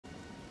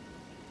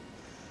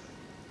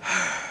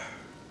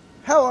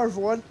Hello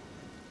everyone,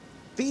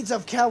 Beans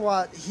of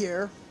Camelot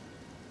here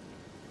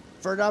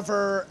for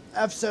another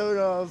episode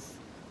of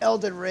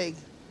Elden Ring.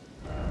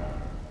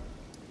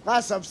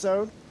 Last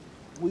episode,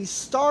 we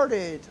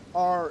started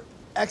our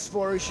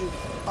exploration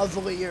of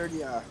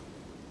Liurnia.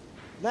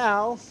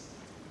 Now,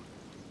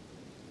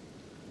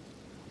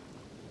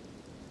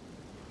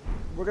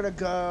 we're gonna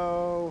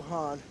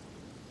go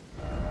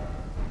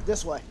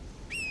this way.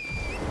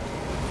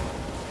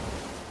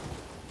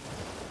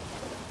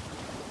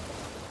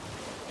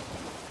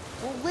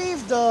 We'll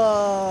leave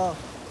the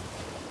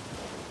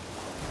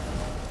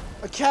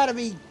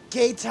Academy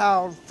Gate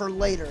Town for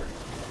later.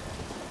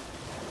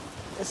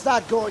 It's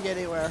not going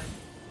anywhere.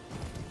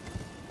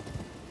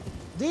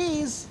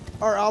 These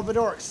are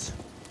Albadorks.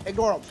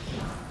 Ignore them.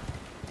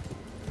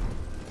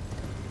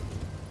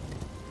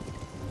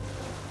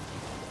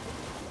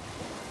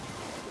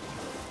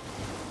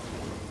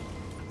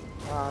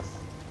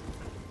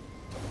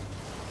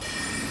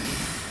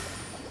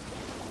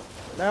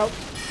 Nope.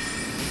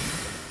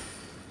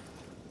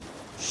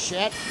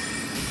 Shit.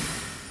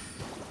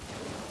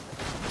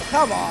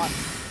 Come on.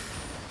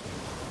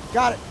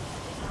 Got it.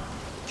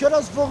 Kill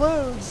those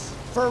balloons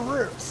for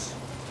roots.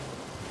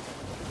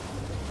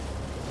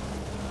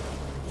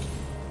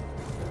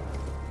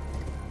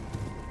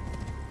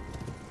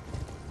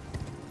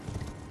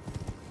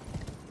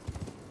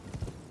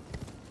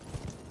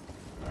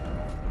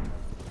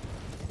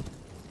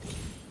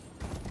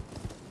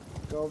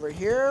 Go over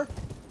here.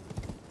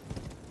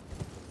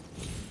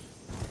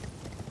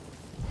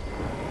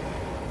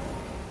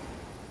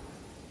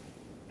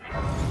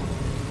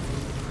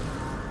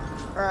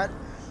 Alright.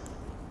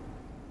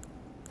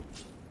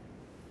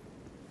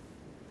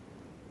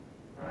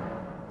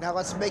 Now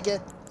let's make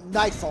it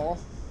nightfall.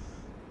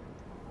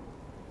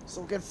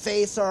 So we can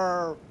face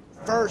our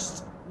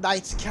first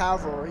Knight's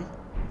Cavalry.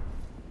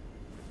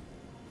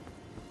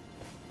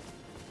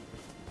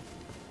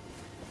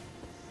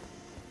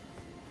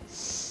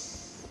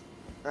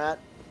 Alright.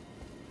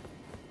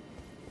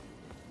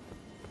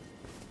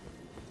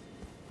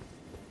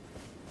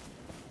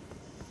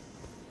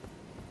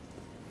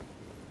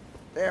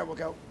 There we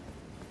go.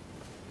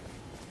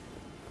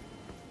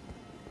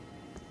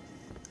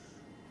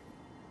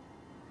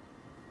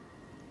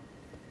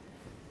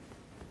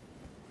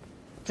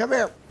 Come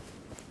here.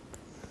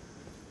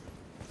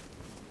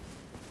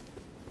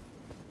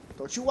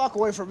 Don't you walk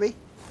away from me.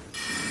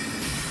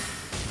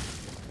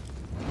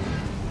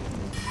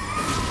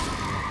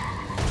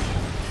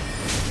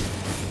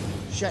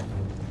 Shit.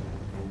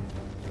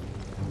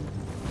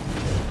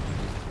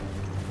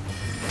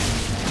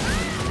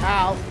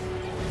 Ow.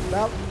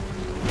 Nope.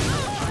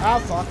 Oh,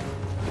 fuck.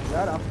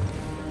 Shut up.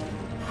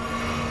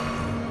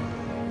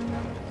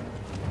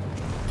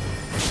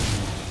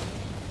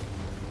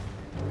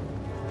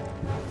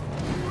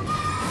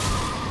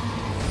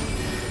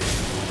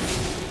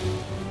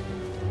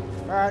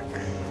 Alright.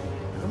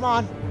 Come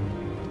on.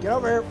 Get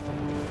over here.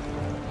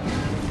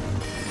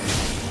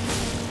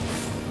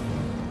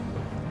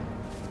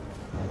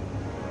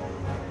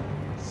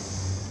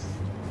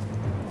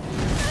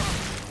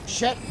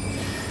 Shit.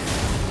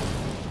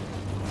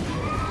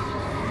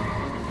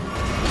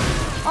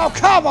 Oh,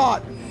 come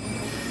on!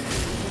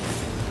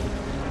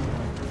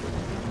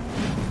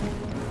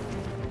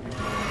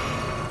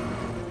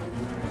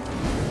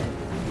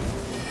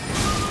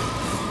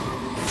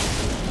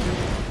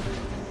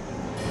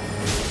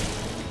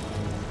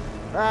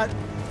 Alright.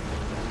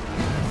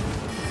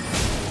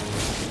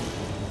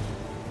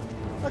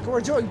 Look,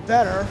 we're doing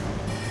better.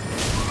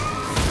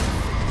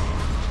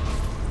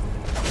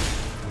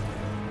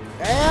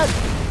 And...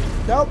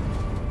 nope.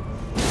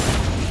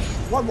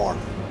 One more.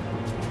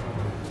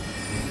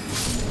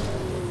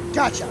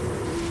 Gotcha.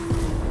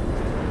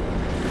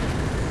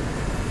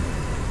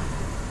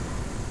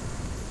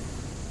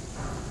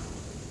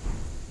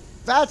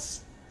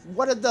 That's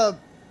one of the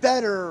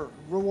better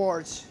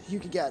rewards you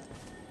can get.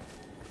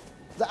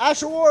 The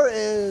actual war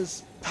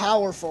is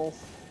powerful,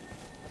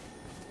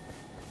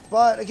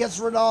 but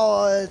against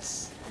Renala,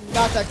 it's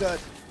not that good.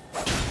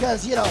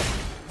 Because, you know,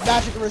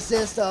 magic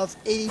resist of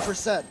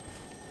 80%.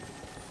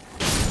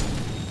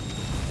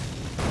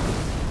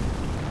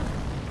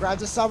 Grab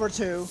the Summer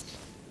 2.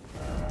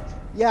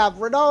 Yeah,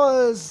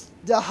 Renala is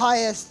the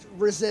highest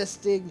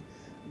resisting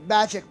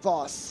magic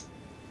boss.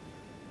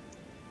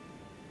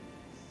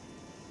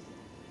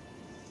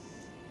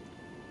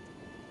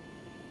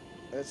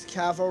 It's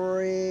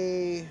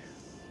Cavalry.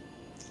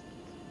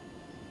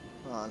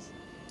 Hold on.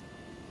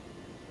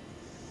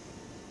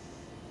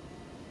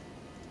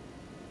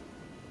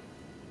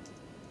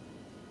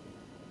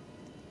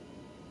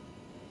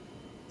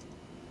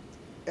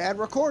 And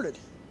recorded.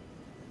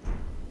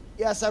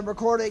 Yes, I'm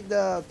recording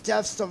the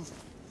deaths of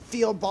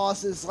field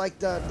bosses like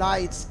the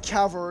Knights,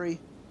 Cavalry,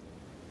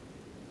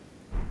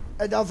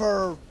 and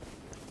other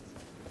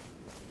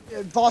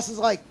bosses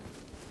like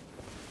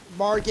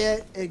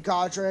Margit and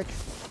Godric.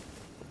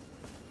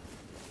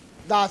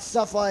 Not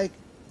stuff like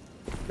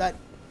that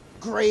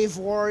Grave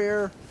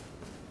Warrior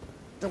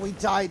that we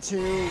died to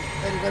in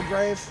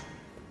Limgrave.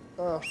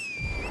 Ugh.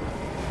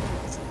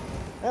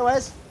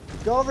 Anyways,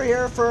 go over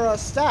here for a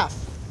staff.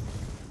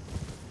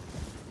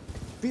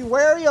 Be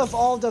wary of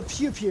all the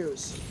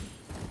pew-pews.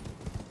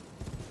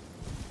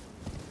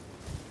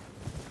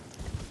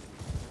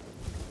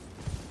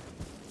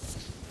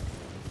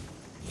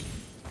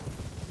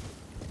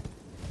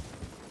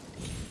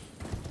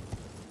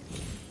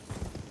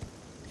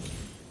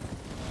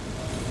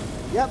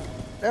 Yep,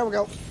 there we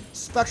go.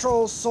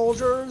 Spectral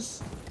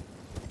soldiers.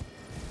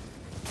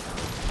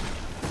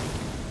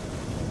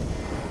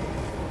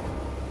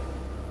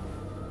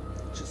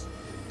 Just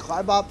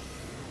climb up.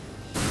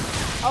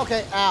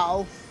 Okay,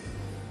 ow.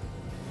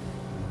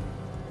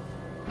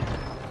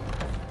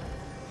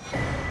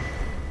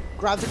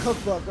 Grab the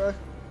cookbook.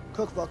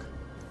 Cookbook.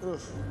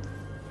 Oof.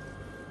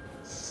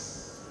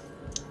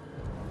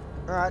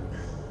 Alright.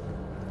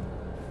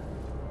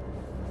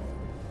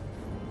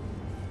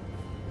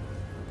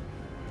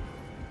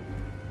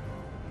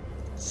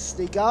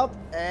 Sneak up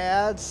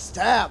and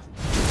stab.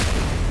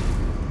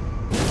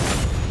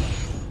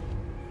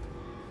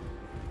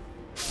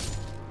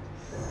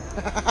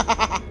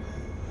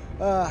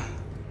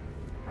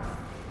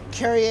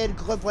 Carian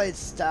Glintblade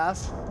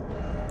staff.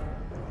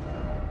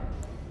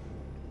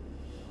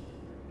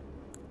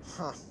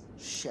 Huh.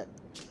 Shit.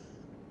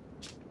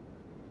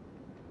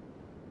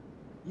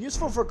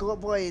 Useful for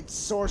Glintblade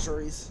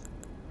sorceries.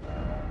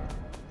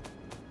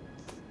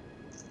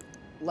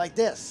 Like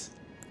this.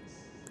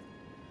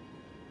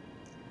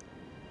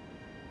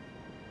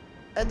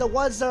 And the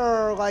ones that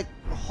are like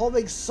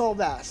homing soul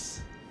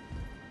mass.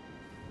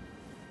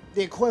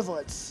 The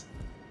equivalents.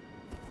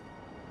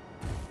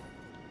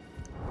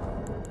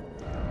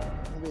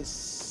 Let me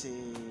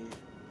see.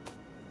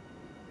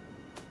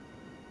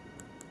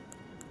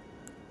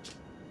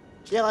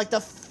 Yeah, like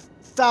the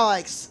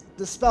Phalanx,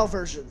 the spell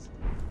version.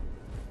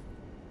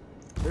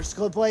 There's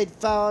Glintblade,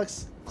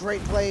 Phalanx,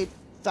 Great Blade,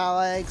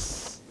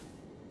 Phalanx.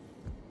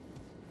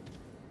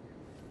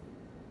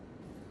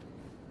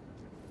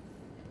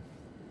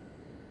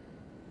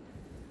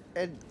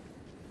 And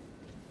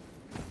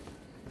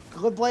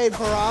Glintblade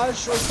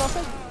Barrage or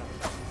something?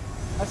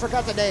 I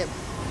forgot the name.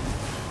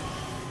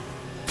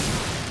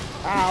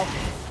 Ow.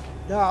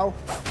 No.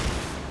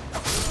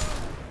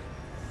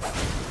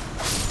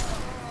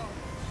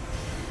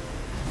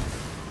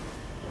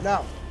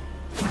 No.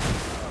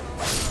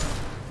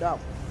 No.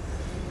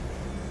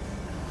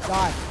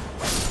 Die.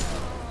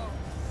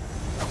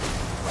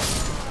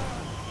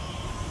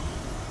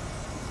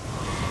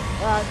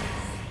 Alright.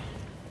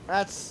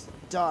 That's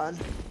done.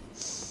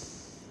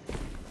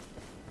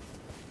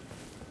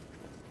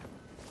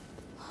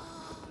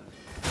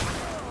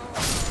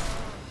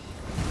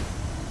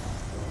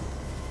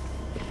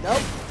 Nope.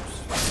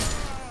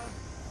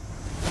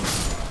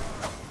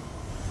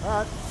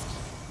 Alright.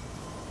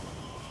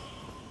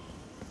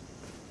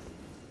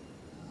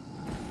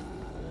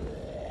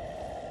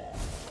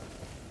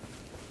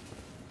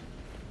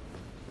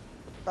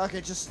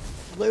 Okay, just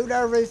loot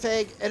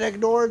everything and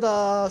ignore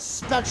the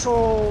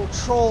spectral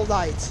troll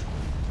knight.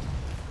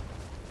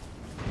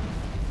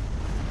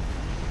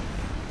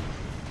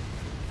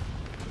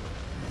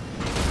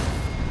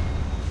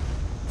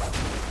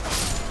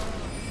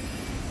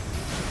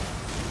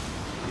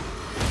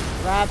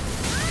 Grab.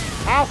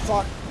 Ow,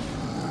 fuck.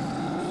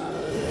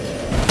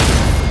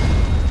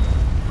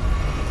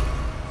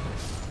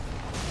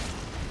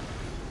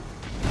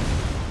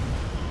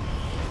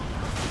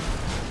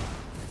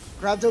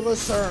 Grab the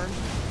Lucerne.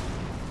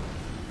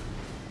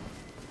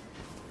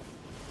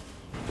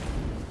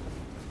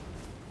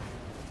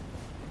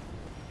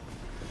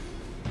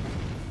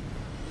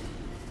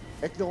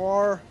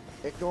 Ignore.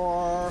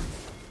 Ignore.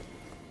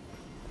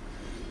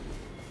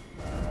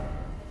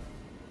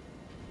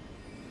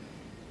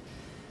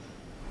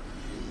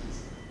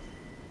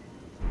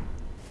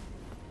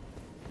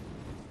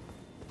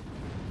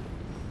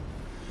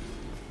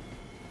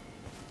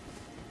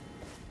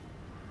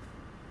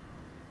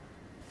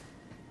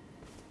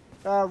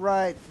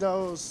 Right,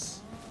 those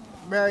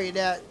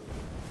marionette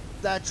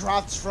that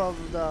drops from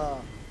the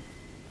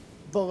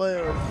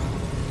balloon.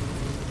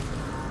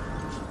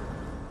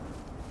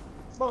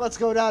 Well, let's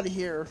go down to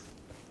here.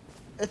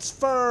 It's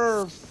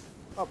for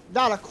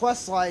not a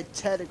quest line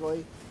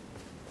technically,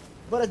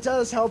 but it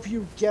does help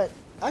you get.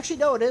 Actually,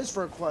 no, it is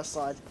for a quest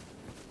line.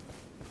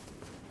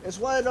 It's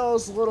one of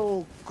those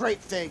little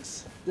grape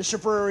things, the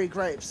Jarburg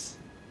grapes.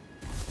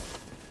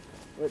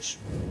 Which,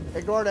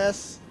 ignore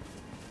this.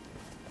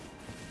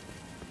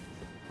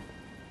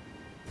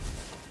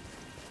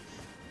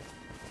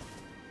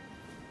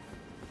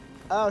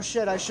 Oh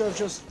shit, I should have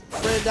just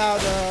written down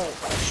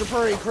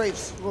Jarburg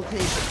grapes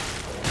location.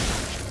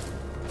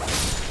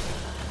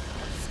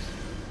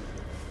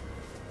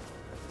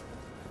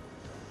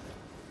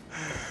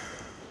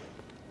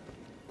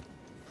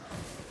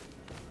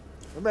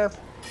 Come here.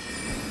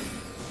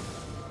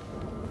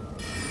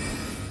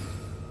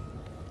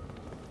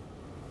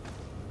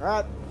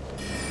 Alright.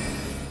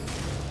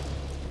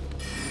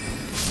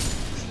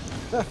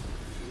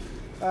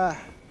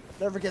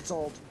 Never gets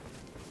old.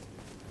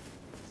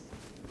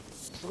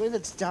 I believe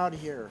it's down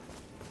here.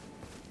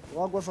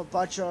 Along with a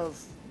bunch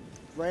of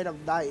Random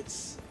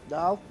knights.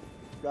 No?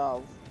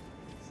 No.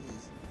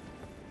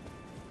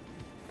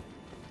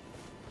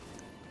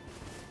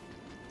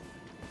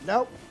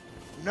 Nope.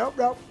 Nope,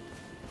 nope.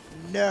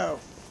 No.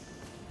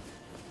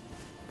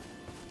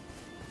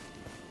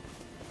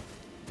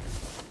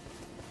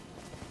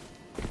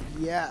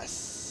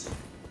 Yes.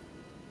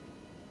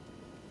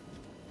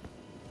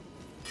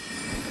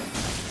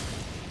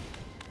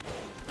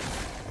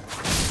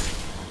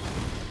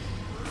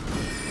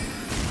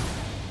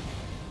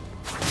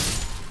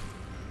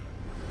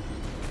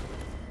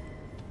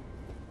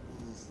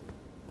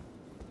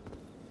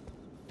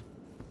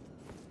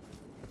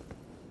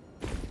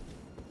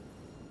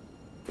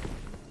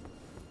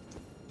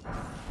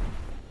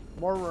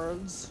 More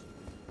runes.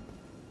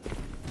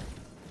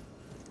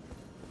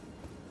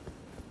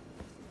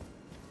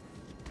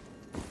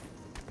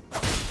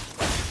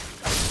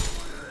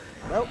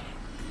 Nope.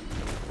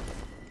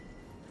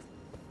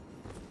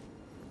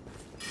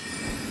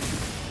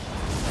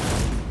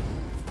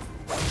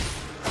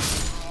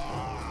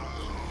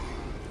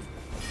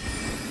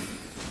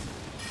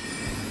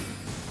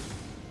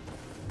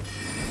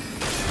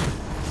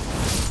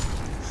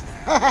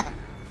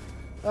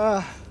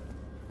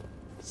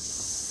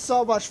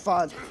 So much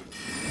fun.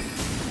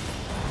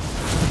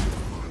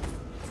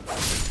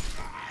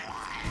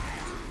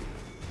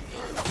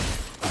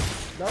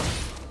 Nope.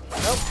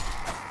 Nope.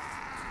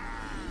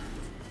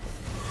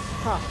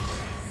 Huh.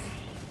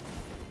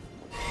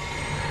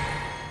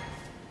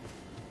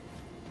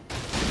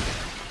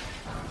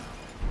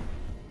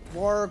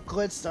 More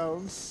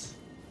glintstones.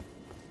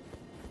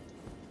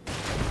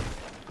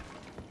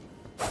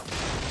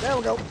 There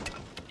we go.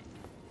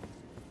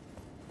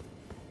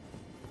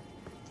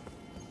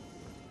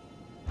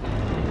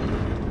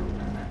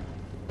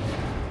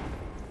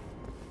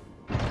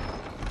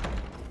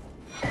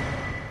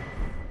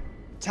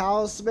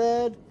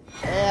 Talisman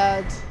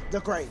and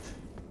the grape.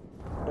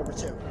 Number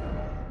 2.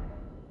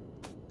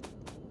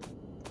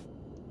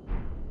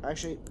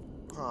 Actually,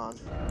 hold on.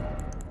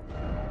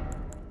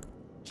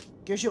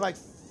 Gives you like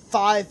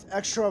 5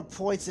 extra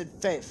points in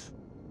faith.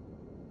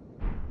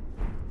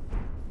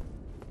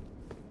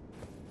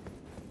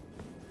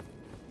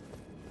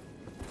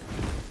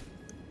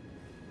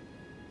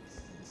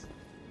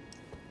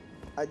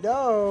 I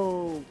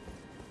know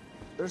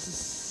there's a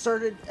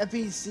certain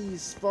NPC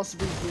supposed to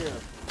be here.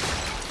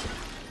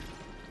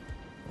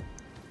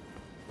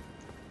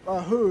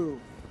 Who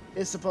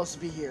is supposed to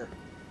be here?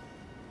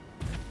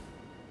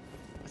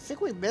 I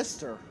think we missed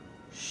her.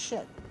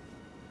 Shit.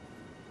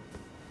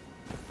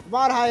 Come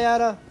on,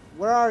 Hyena.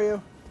 Where are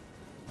you?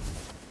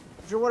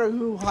 If you're wondering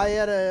who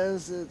Hyena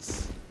is,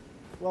 it's...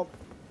 Well,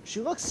 she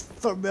looks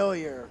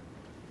familiar.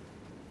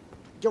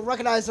 You'll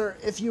recognize her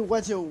if you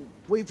went to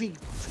Weeping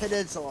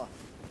Peninsula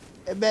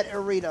and met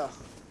Irina.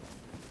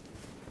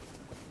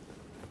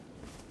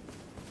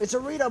 It's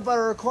Irina, but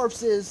her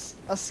corpse is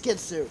a skin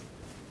suit.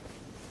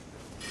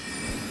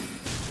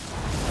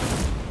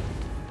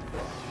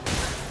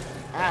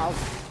 Ow.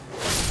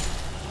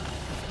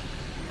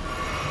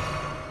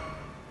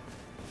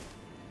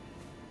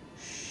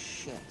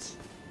 Shit.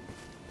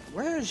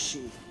 Where is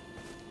she?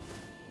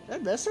 Did I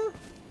miss her?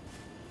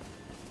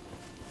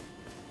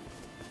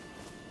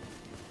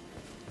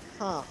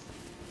 Huh.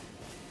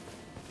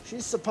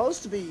 She's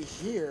supposed to be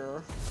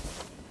here.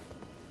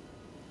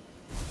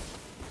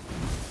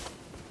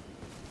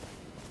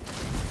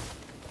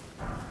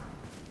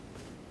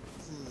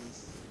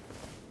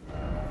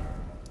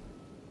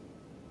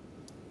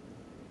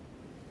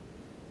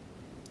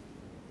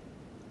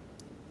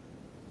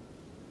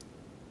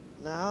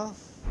 No.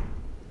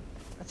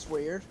 That's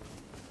weird.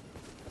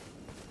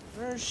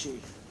 Where is she?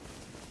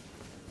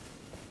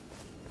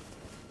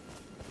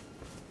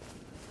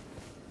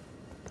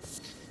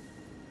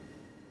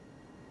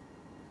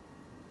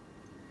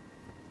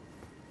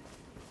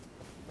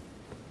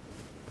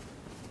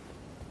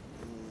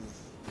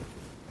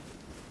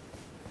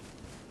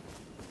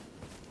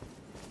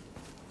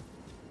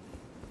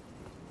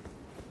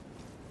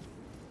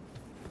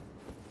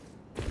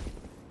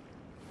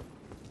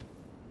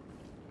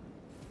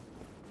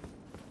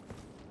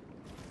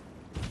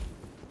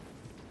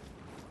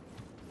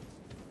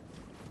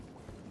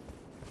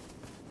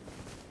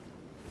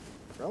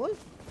 Really?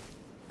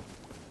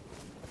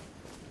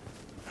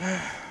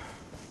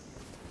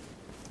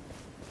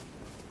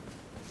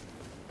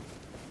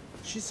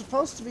 She's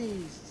supposed to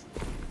be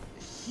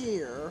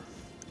here.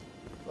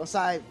 Unless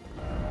I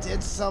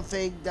did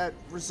something that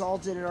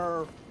resulted in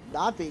her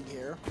not being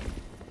here.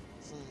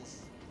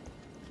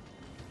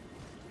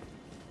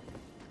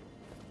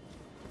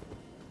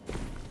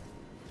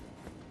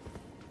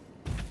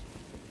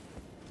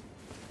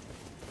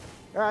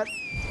 Alright.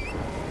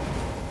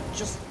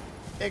 Just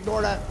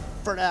ignore that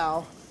for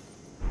now.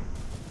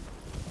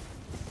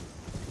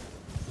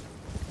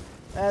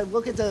 And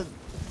look at the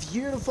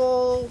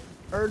beautiful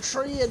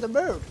tree and the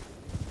moon.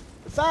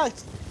 In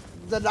fact,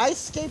 the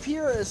nightscape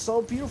here is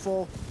so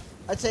beautiful,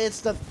 I'd say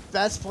it's the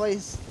best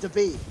place to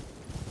be.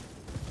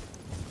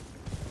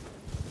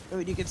 I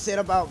mean, you can say it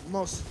about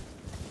most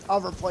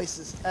other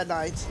places at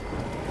night.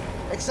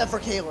 Except for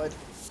Caleb.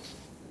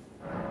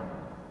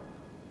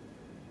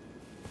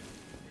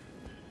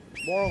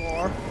 More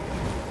lore.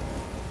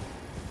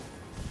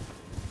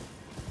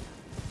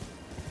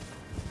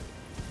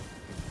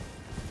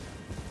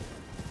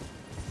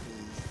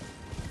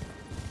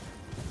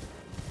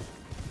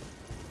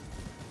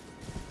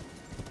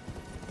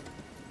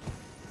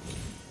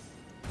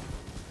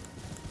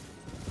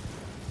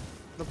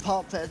 The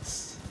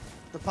puppets.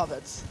 The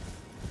puppets.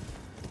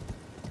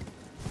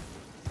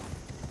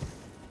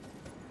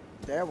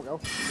 There we go.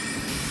 Oh,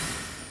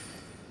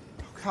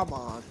 come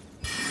on.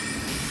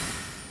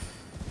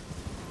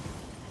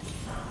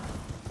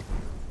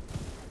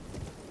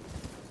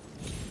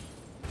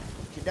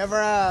 You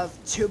never have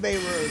too many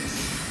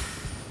rooms.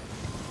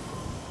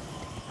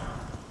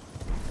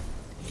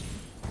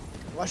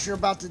 Unless you're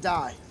about to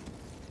die.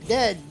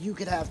 Then you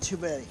can have too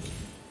many.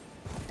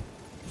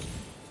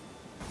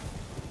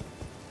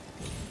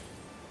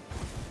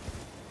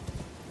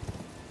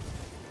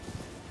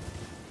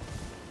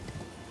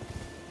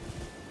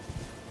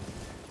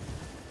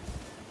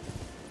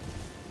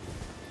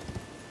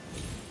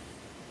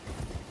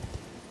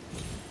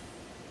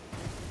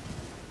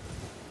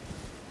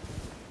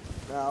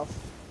 No.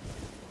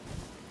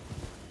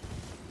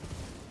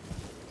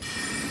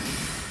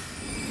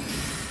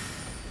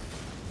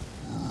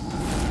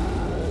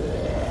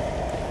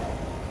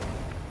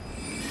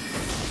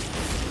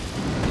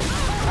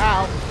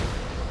 Ow.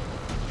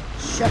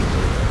 Shit.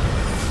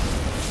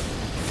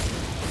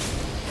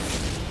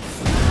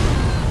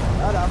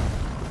 Oh no.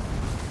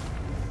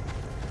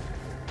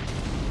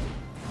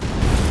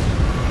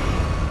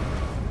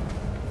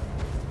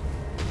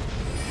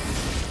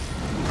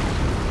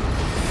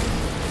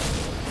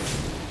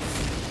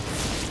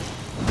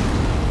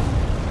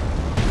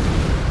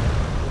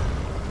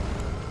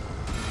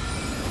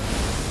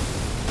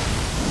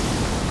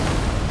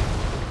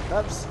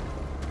 Oops.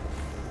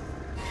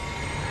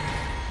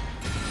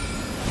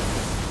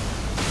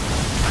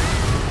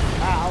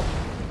 Ow.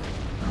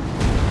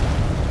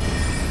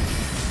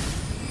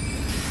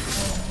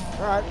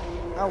 Alright,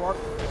 that'll work.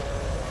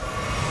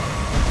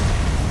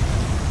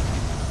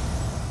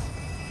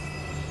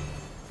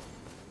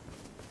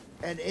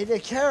 And in the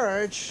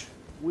carriage,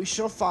 we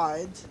shall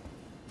find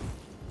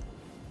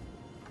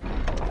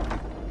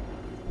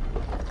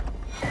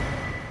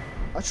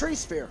a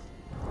Treespear.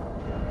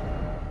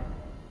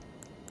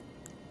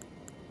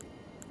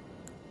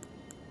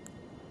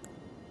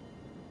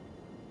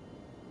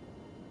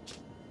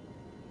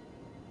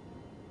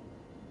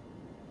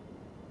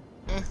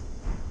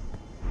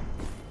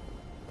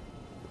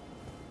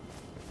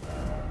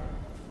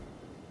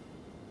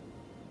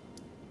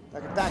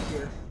 Get back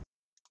here.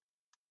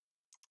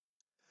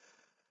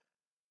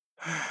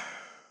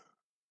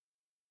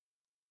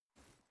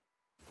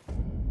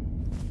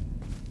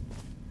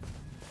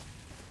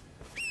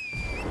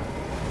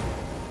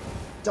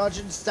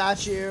 Dungeon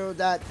statue,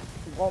 that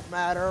won't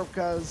matter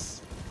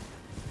because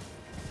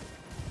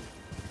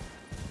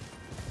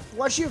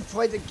once you've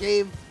played the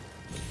game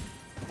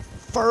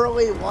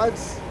thoroughly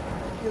once,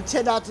 you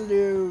tend not to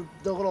do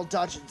the little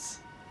dungeons.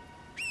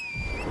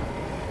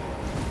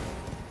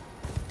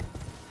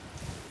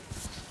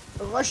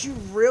 Unless you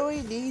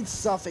really need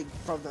something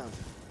from them.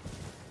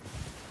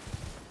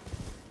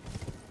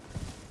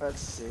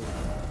 Let's see.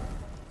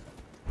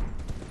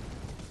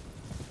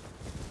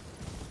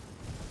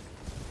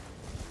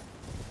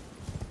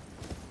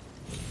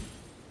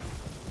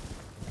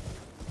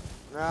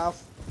 No.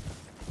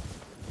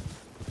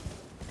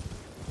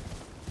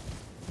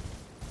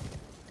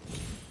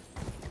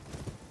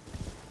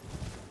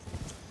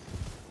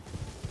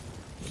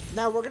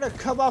 Now we're gonna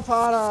come up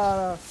on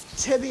a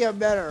Tibia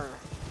Mariner.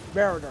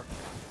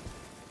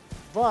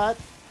 But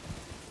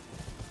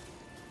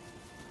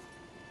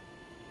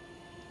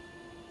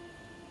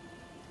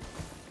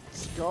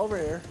let's go over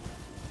here.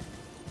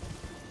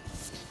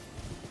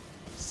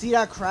 See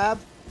that crab?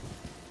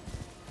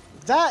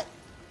 That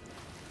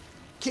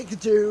can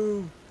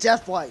do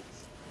Deathlight.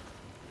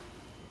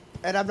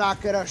 And I'm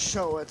not gonna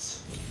show it.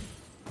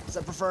 Because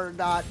I prefer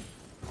not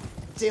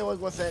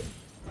dealing with it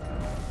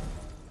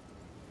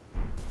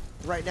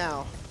right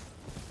now.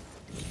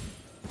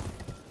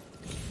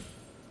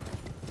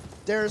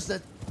 There's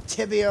the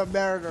Tibia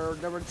Mariner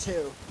number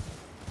 2.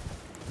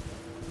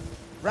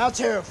 Round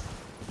 2.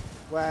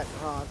 Wait,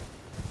 hold on.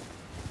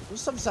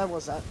 Whose side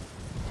was that?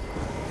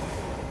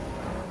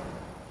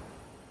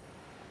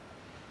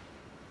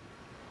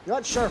 You know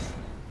what? Sure.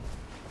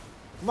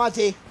 Come on,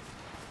 T.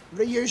 I'm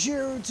gonna use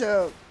you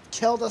to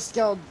kill the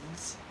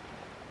skeletons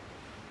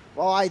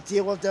while I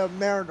deal with the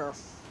Mariner.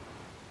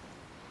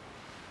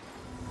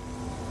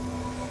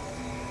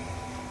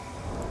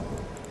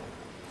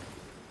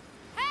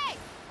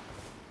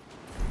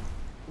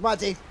 Come on,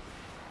 D.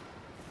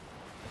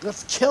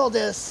 Let's kill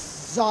this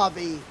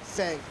zombie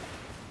thing.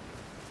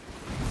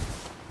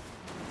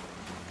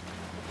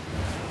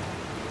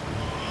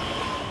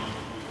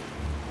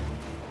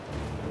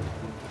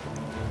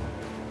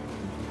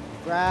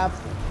 Grab.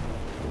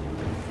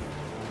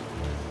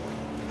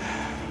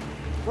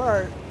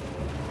 Where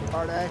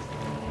are they?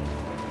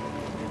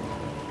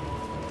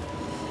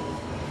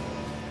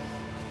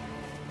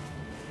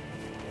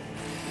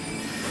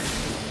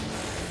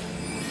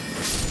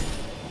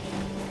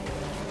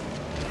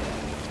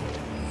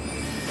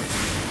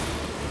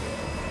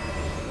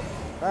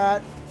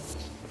 Alright.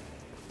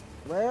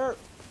 Where?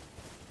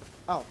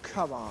 Oh,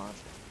 come on.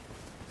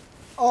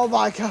 Oh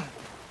my god.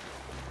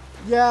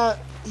 Yeah,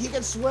 he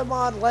can swim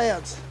on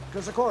land.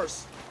 Because of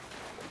course.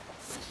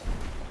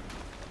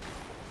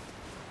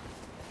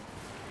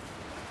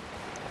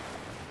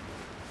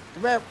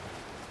 Come here.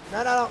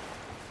 No, no, no.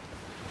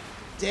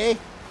 D.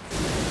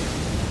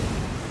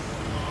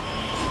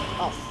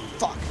 Oh,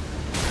 fuck.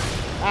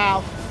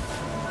 Ow.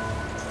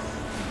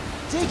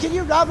 D, can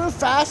you not move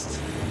fast?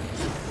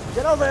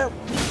 Get over here.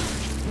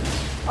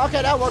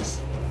 Okay, that works.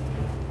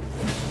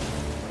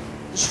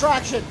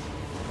 Distraction.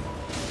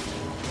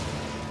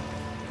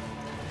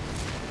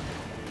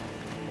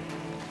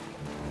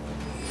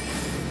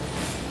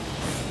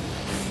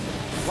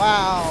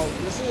 Wow,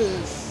 this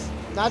is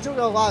not doing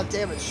a lot of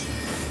damage.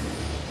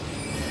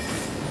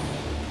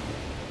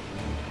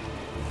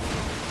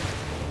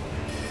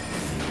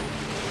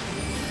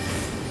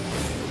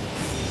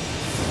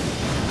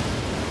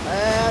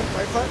 And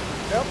wait for it.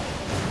 Nope.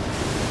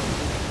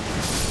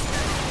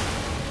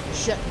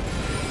 Shit.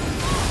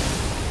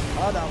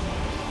 Oh no.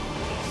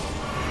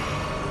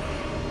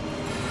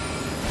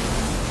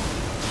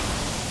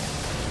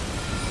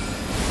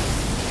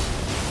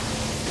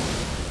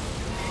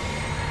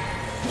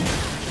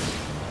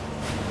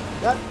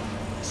 Yep.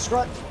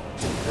 Strut.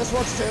 This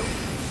works too.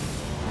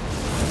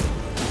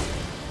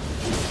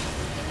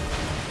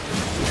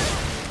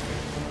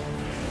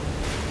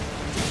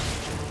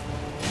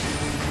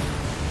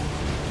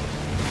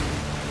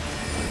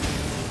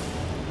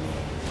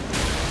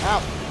 Ow,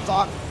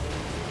 fuck.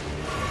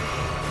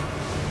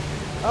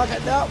 Okay,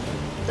 no.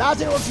 Not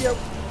deal with you.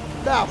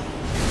 No.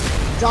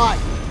 Die.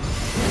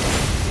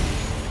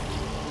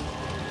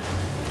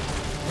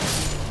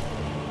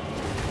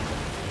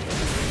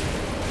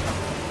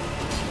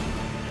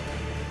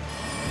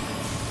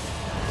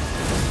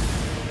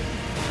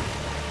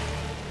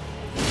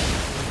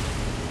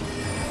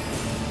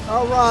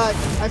 Alright,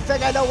 I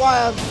think I know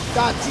why I'm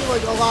not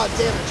dealing a lot of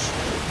damage.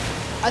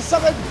 I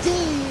summoned D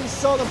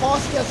so the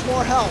boss gets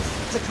more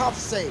health to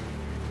compensate.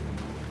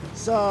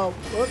 So,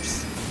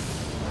 whoops.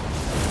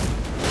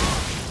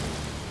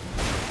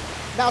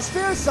 Now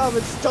spirit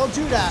summons don't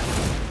do that.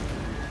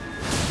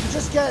 You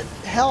just get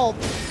help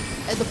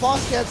and the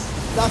boss gets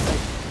nothing.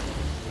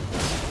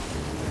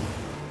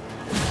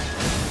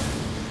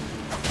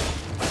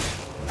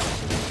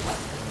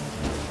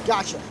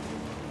 Gotcha.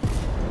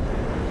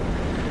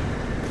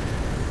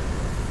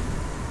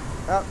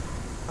 Oh,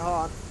 hold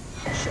on.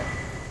 Shit.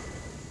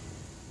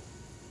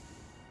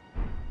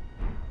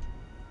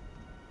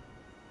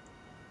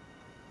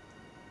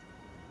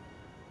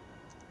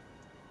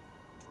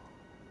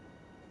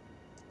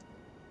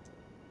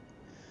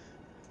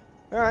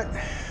 All right.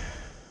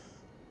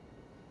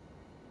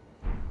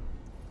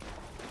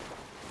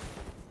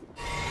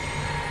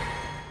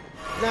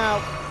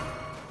 Now,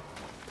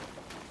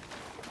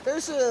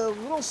 there's a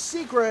little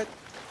secret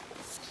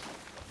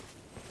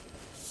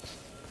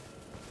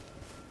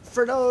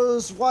for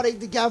those wanting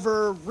to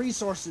gather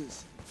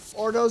resources,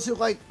 or those who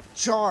like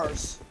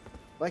jars,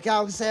 like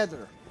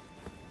Alexander.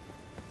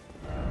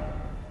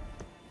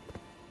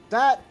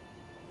 That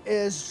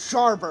is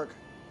Jarburg,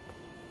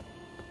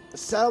 the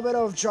settlement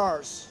of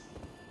jars.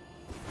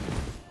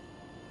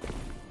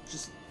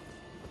 Just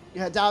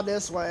head down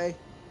this way.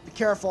 Be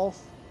careful.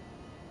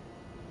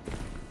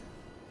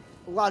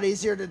 A lot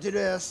easier to do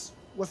this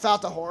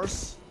without the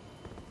horse.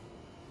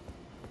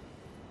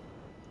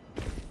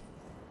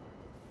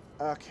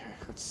 Okay,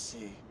 let's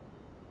see.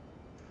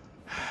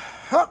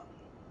 Huh.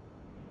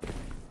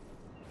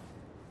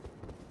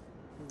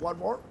 One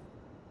more.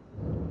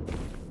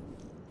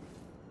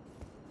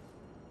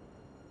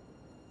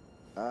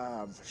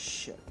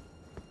 Shit.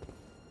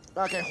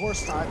 Okay,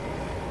 horse time.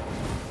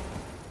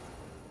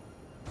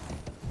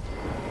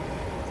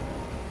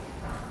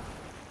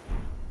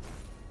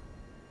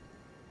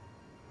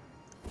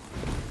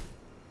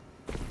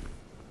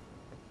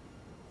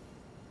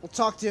 We'll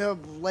talk to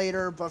him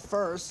later, but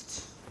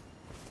first,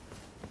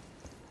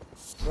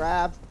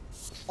 grab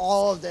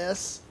all of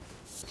this.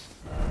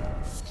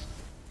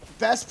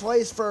 Best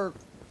place for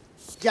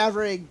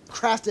gathering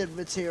crafted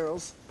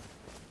materials.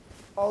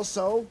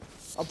 Also,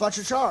 a bunch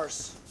of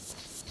jars.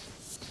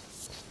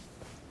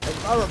 And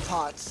other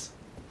pots.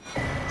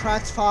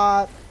 Cracked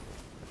pot.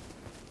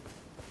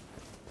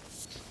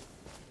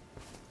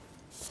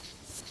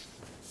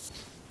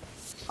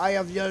 I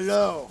have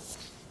yellow.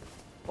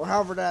 Or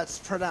however that's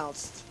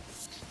pronounced.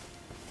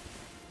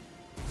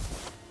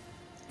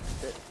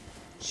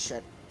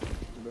 Shit.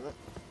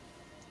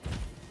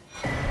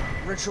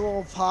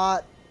 Ritual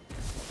pot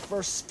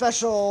for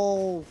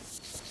special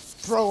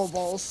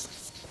throwables.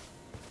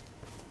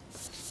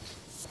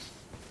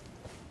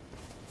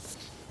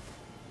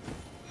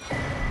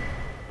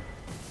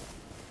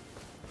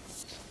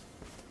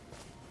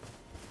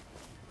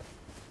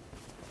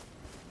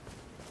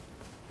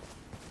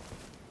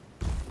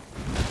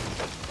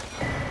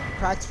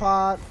 Cracked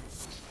pot,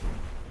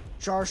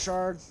 jar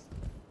shard.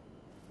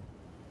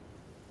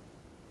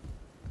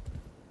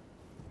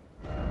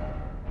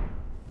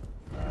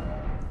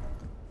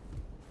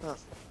 Huh.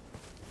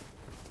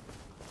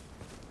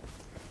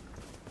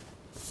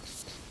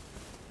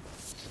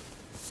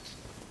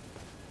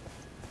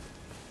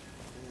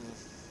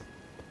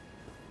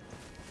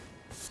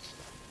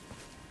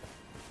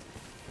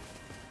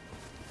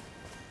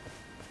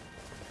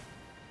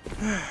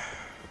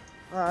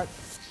 Alright.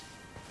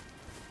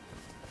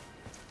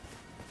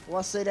 Well,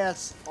 let's say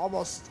that's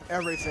almost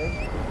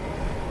everything.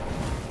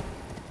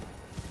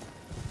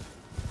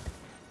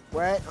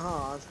 Wait,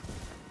 hold on.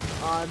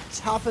 On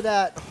top of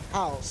that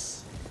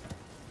house.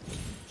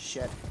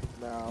 Shit,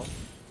 no.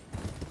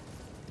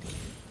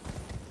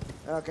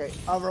 Okay,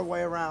 other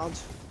way around.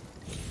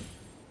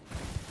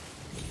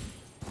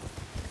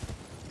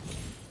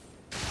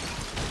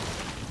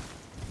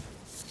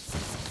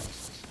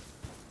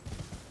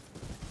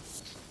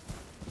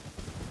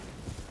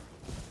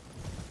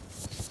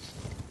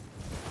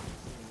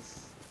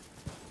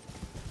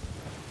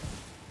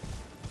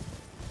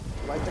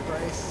 Like the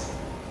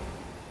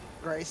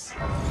Grace.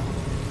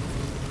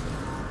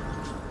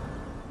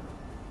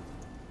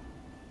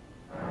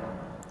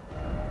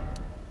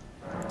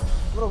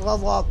 I'm gonna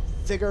level up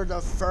Vigor to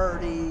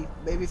 30,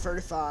 maybe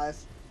 35.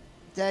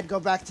 Then go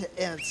back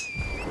to Int.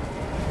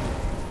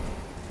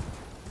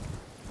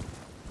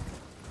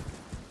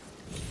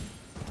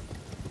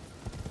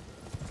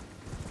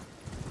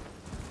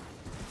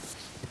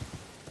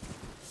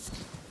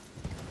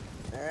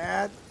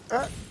 And...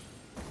 oh,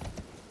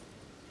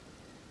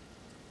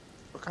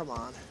 come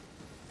on.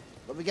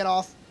 Let me get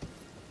off.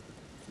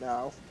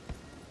 No.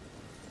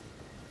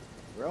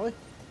 Really?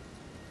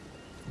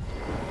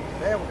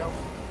 There we go.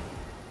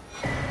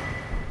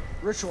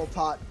 Ritual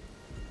pot.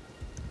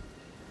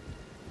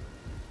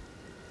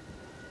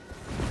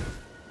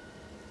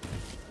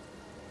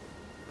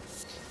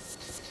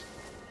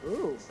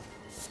 Ooh.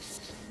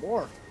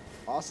 More.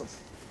 Awesome.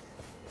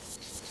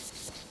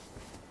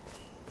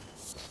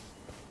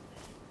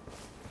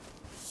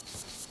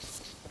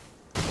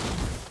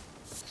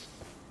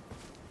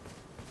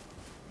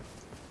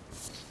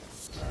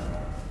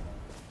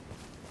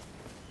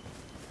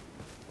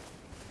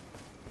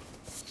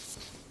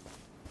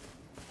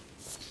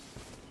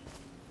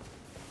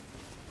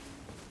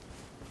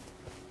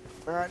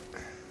 Alright,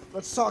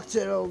 let's talk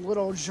to the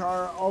little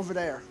jar over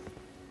there.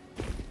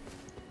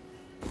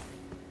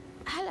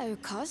 Hello,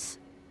 Cos.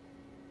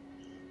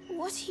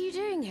 What are you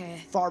doing here?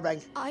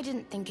 Farming. I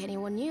didn't think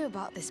anyone knew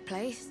about this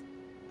place.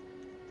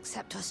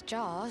 Except us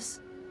jars.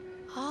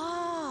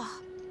 Ah.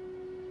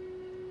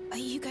 Are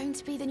you going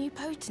to be the new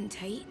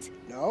potentate?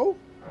 No?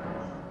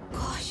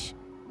 Gosh.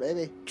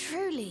 Maybe.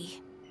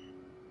 Truly.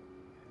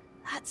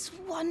 That's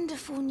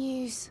wonderful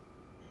news.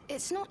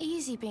 It's not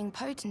easy being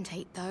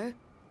potentate, though.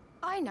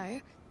 I know.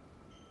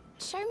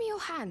 Show me your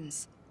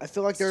hands. I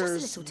feel like It's just a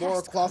there's little more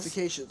test, Cos,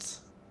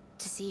 qualifications.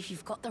 to see if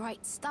you've got the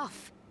right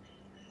stuff.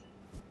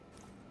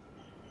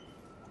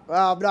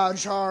 Well, I'm not a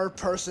jar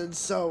person,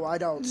 so I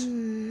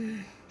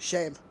don't.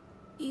 Shame.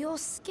 Your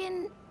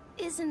skin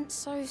isn't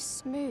so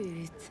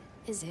smooth,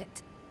 is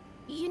it?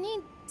 You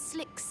need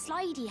slick,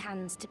 slidey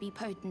hands to be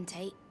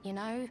potentate, you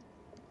know?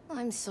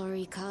 I'm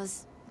sorry,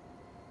 cuz.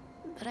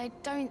 But I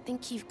don't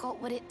think you've got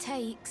what it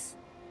takes.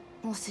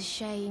 What a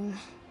shame.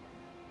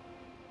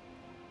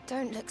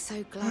 Don't look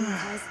so glum,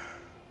 cuz.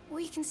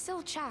 We can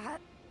still chat.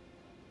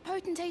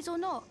 Potentate or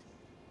not,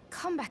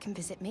 come back and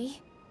visit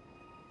me.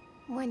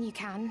 When you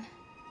can.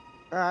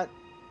 Alright.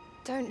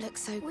 Don't look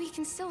so... We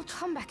can still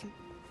come back and...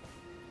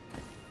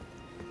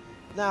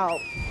 Now,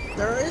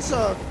 there is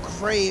a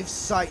grave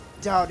site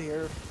down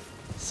here,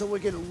 so we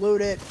can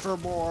loot it for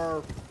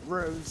more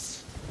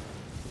runes.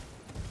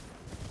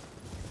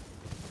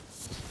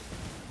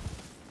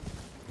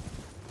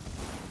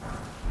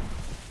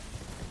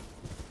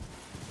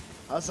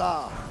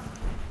 Huzzah!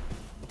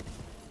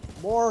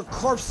 More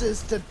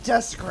corpses to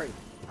desecrate.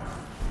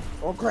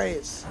 Or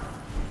graves.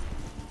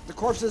 The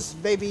corpses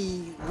may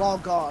be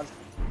long gone.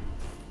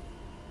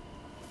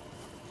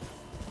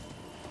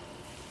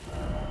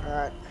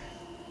 Alright.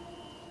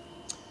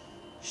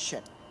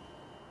 Shit.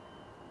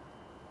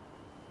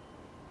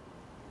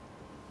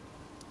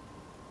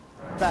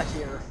 Back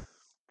here.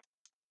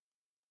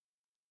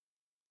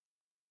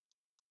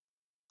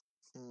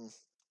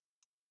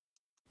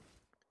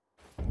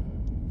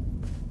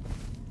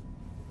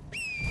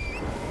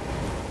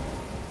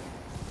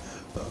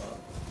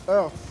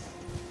 Oh.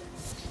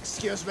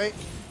 Excuse me.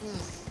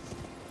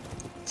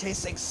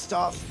 Tasting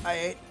stuff I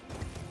ate.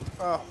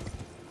 Oh.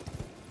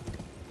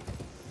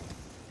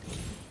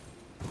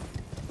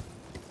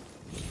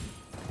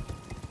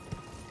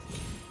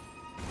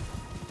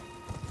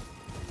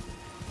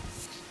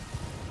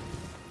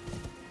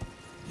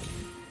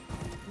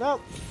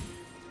 Nope.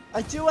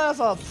 I do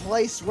have a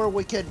place where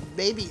we could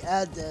maybe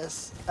add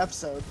this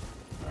episode.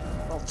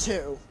 Well,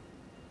 two.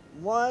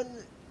 One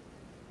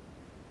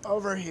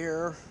over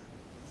here.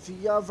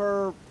 The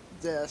other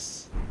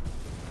this.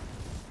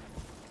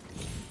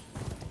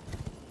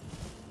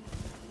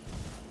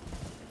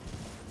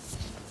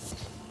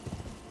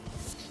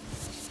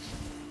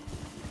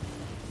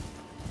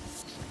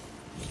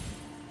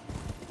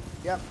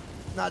 Yep.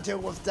 Not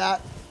dealing with that.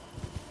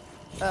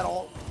 At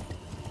all.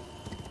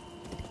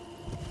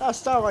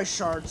 Starlight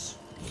shards.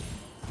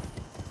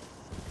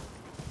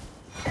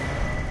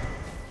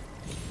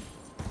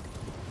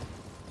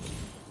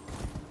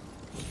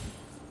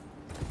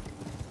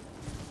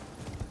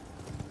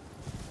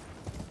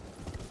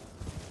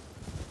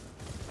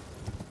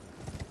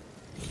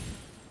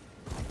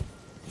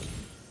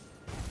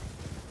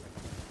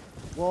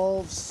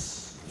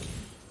 Wolves.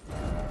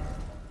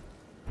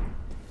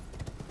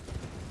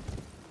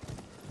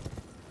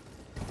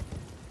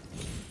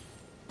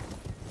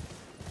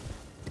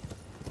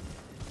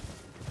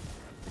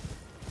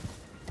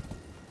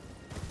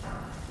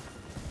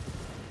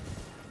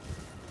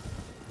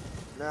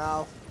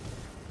 No.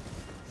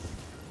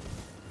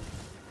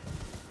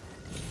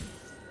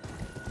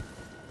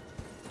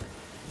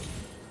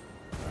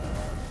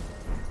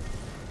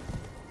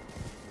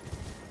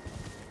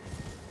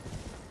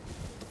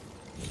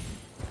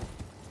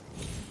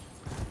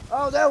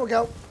 Oh, there we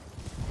go.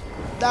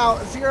 Now,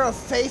 if you're a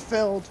faith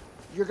build,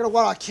 you're gonna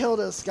want to kill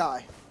this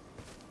guy.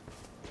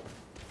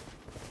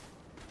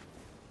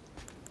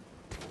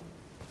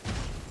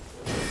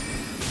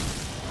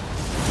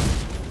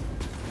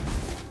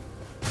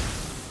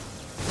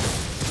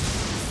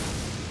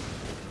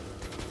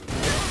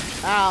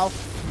 Ow.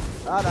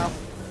 Oh no.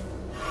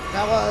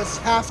 That was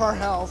half our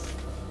health.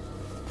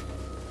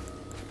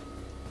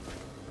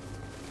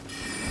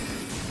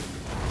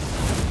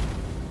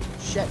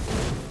 Shit.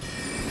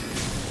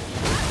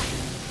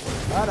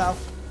 Oh no.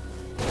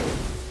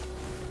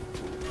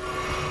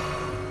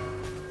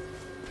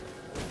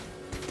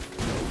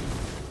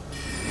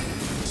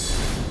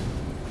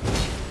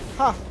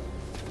 Huh.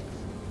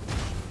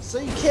 So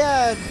you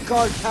can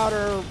guard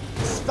counter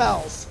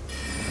spells.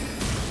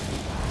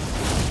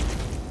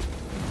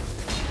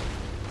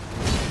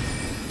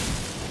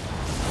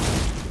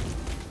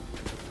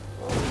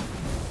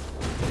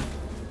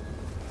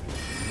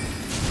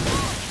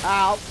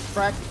 Ow,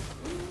 frick.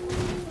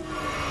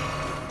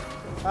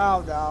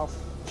 Oh no.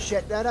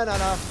 Shit, no.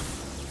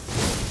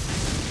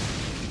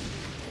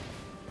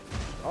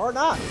 Or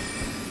not.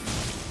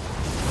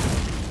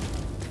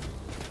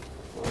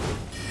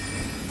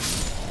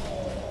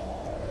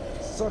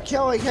 So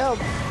killing him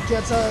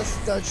gets us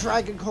the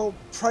Dragon Cult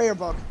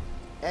Prayerbook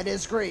and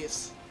his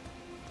griefs.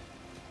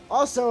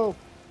 Also,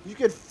 you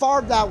can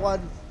farm that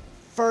one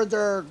for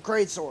their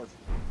greatsword.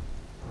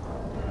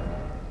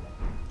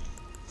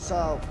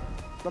 So,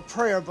 the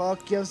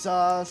Prayerbook gives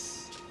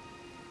us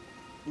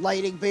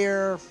lightning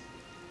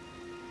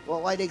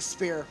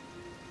spear,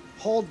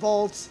 hold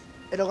bolts,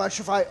 and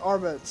electrify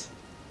armament.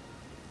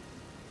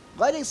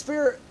 Lightning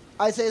spear,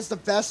 I say, is the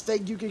best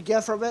thing you can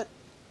get from it.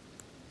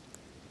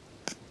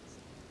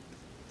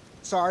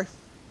 Sorry.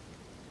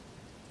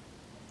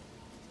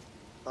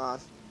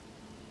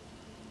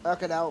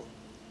 Okay, now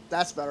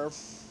that's better.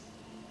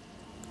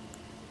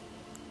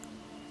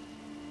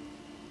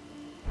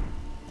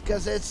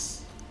 Because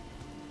it's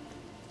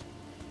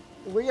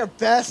one of your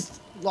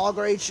best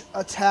long-range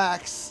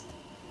attacks.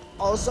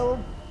 Also,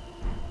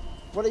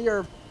 one of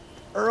your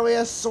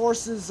earliest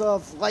sources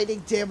of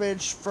lightning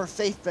damage for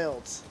faith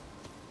builds.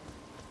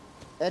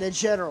 And in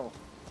general.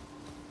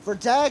 For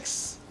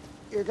decks,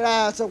 you're gonna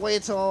have to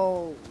wait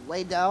till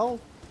Leyndell.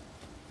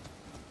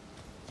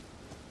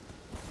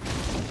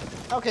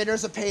 Okay,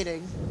 there's a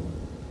painting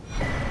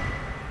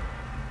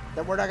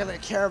that we're not gonna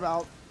care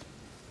about.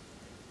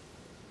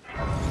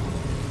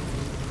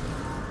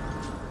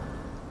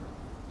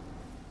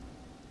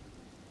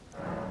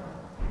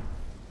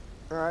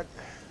 Alright.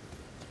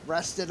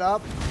 Rest it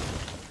up.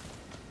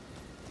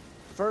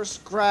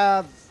 First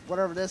grab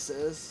whatever this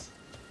is.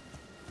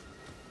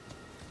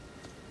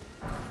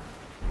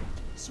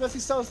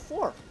 Smithing Stone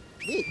 4.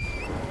 Neat.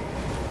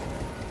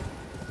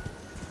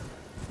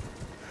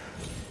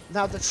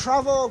 Now to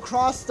travel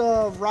across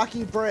the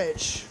rocky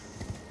bridge.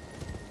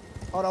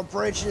 Oh no,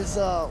 bridge is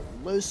a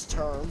loose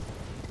term.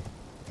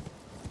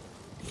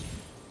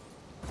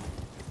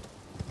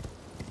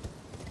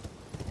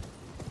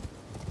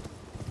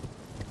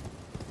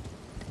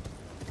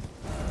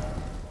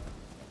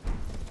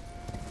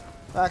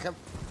 Okay,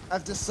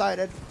 I've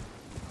decided.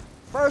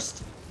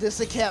 First, this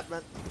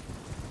encampment.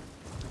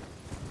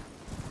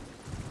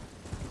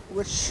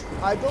 Which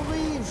I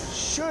believe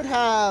should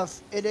have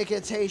an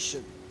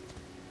incantation.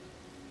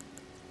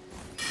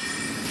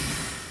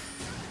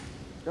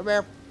 Come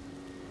here.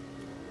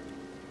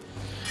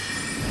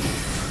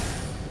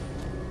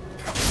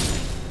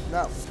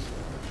 No.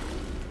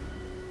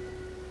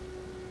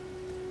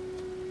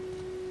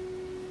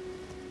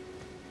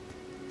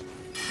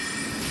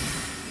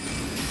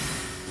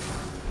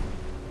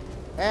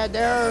 And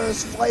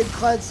there's flame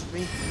cleansing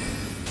me.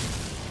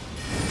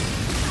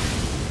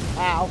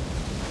 Ow.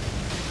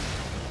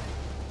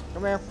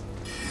 Come here.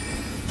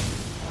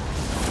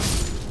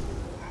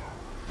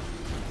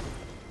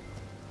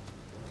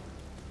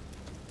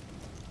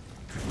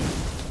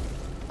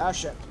 Oh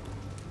shit.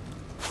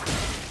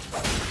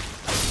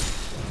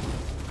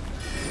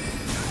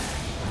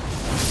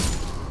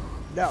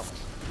 No.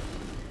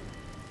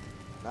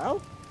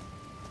 No?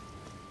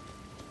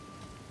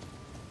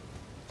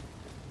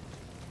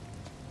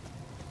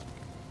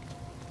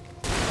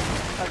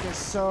 Okay,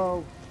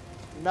 so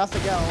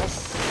nothing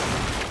else.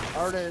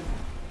 Other than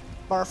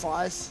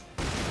butterflies.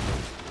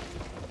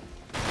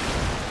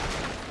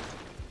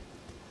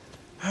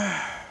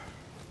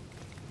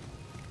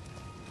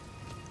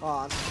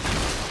 On.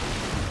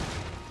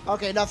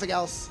 Okay, nothing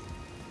else.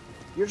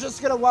 You're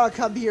just gonna want to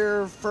come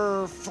here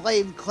for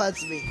flame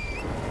cleanse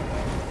me.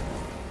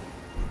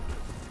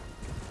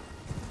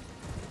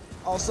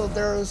 Also,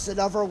 there's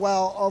another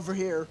well over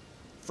here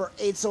for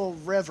Aetzel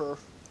River.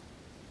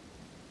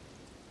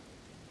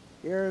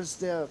 Here's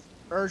the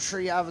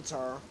Erdtree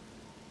Avatar.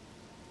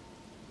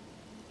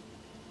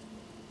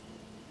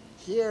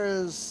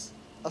 Here's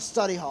a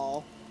study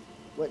hall,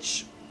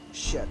 which,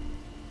 shit.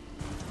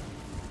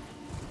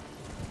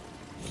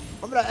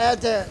 I'm gonna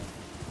add the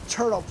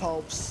turtle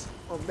popes,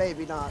 or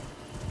maybe not.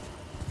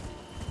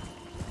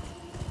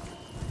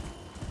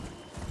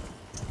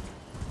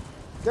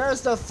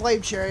 There's the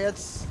flame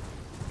chariots.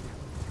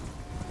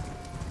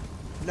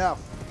 No.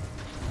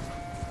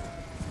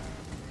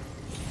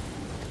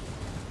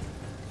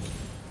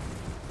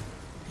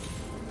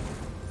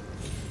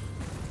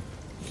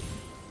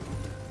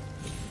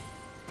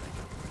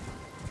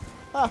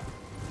 Ah,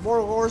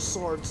 more war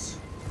swords.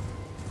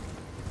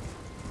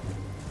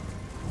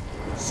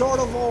 Sword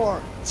of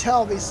War,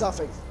 tell me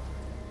something.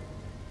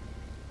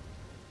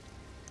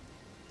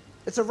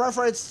 It's a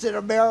reference to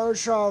the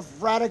marriage of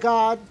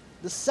Radagon,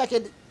 the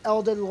second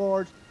Elden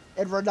Lord,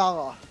 and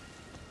Renala.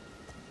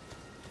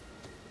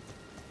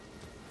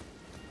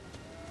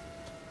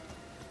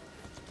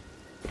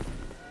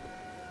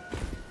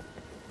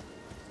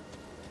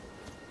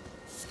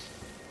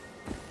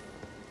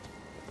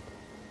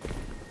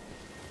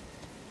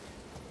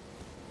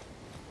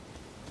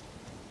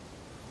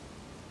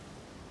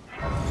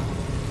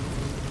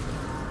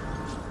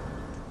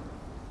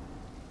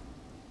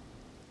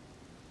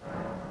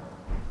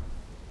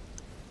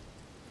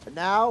 And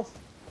now,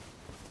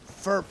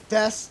 for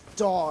best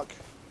dog.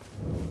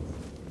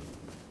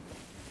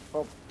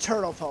 Oh,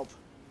 Turtle Pope.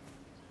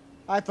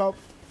 Hi, Pope.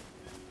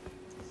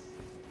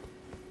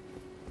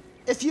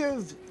 If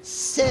you've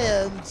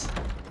sinned,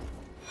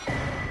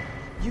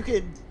 you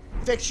can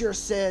fix your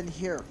sin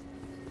here.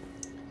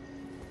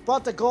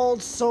 But the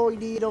gold sewing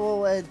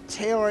needle and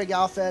tailoring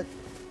outfit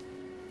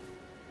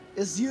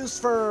is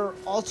used for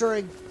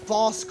altering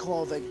boss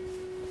clothing.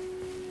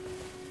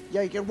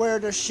 Yeah, you can wear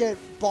the shit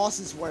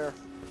bosses wear.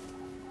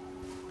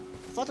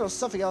 I thought there was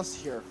something else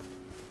here.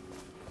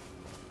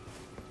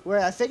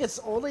 Wait, I think it's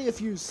only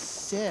if you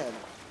sin.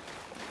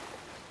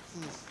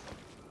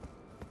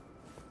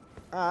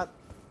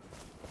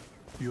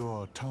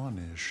 You're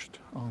tarnished,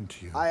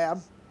 aren't you? I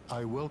am.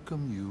 I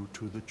welcome you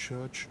to the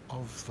Church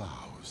of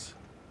Vows.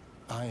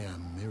 I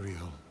am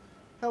Miriel.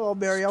 Hello,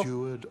 Miriel.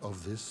 Steward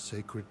of this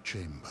sacred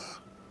chamber.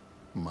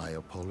 My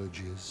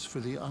apologies for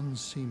the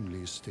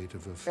unseemly state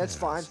of affairs. It's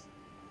fine.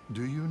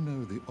 Do you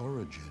know the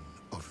origin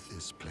of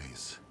this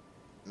place?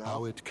 No.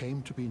 How it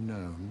came to be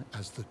known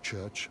as the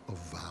Church of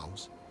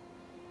Vows?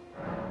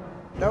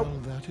 Nope. Well,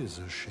 that is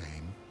a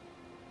shame.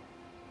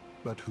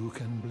 But who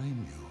can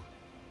blame you?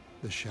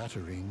 The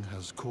shattering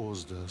has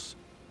caused us,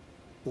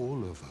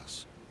 all of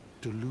us,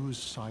 to lose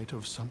sight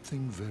of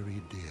something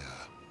very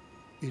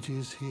dear. It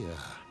is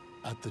here,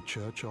 at the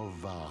Church of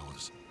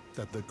Vows,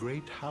 that the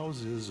great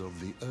houses of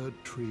the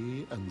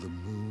Erdtree and the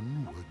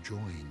Moon were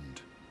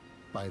joined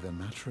by the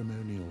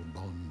matrimonial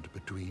bond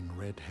between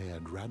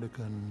red-haired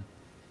Radagon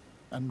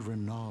and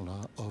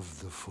Renala of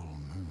the Full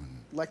Moon.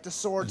 Like the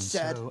sword And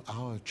said. so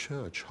our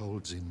church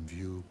holds in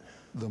view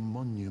the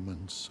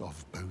monuments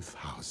of both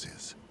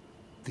houses.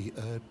 The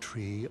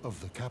Erdtree of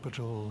the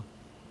capital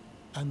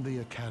and the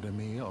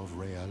Academy of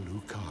Rea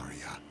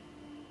Lucaria.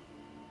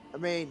 I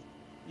mean,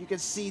 you can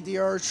see the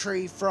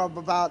Erdtree from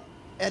about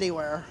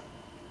anywhere.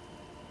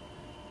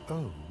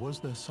 Oh, was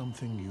there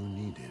something you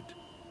needed?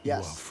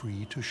 Yes. You are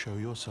free to show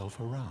yourself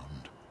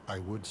around. I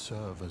would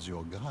serve as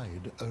your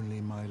guide, only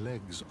my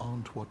legs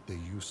aren't what they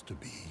used to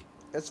be.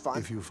 It's fine.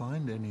 If you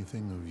find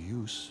anything of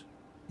use,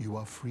 you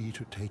are free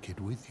to take it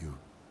with you.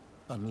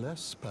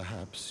 Unless,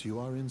 perhaps, you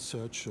are in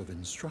search of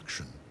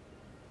instruction,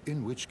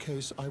 in which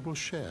case I will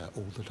share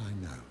all that I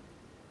know.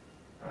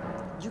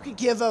 You can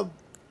give him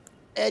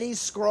any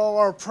scroll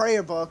or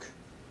prayer book,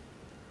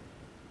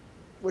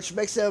 which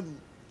makes him,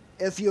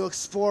 if you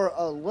explore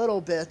a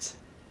little bit,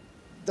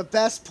 the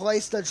best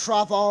place to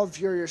drop all of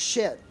your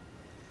shit.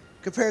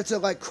 Compared to,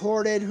 like,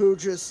 Corden, who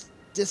just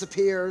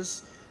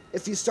disappears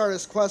if you start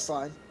his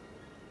questline.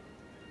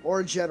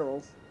 Or in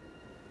general.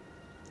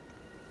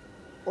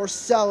 Or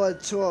sell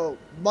it to a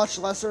much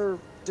lesser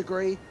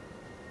degree.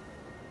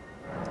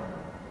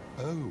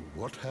 Oh,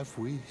 what have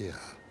we here?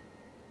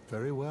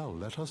 Very well,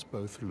 let us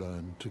both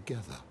learn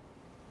together.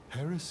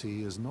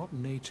 Heresy is not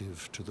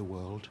native to the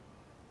world.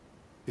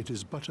 It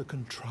is but a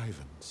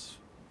contrivance.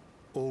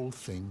 All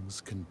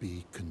things can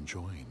be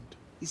conjoined.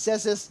 He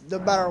says this no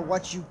matter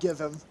what you give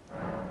him.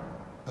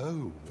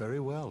 Oh, very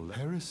well.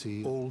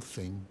 Heresy, all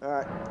thing.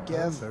 Alright, give.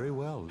 Oh, very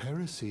well.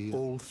 Heresy,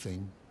 all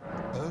thing.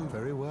 Oh,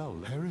 very well.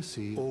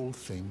 Heresy, all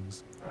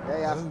things.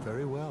 Yeah. Oh,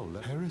 very well.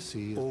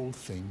 Heresy, all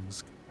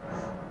things.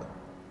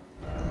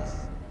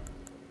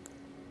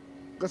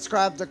 Let's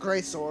grab the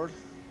greatsword,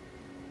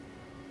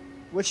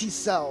 which he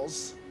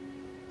sells.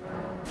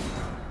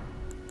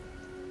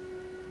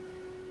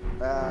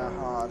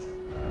 Hard.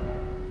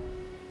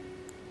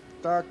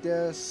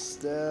 Darkness,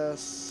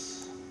 this.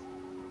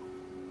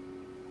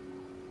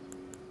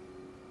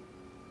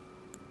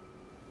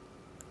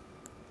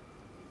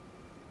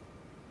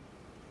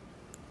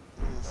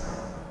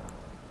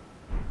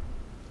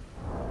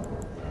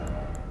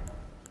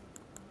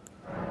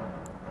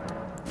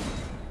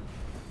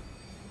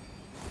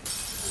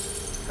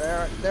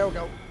 There we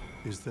go.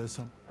 Is there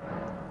some?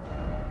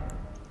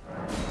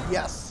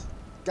 Yes,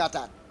 got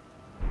that.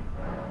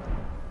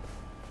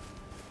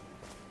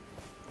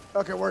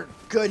 Okay, we're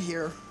good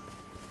here.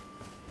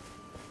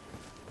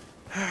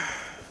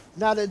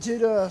 Now to do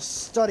the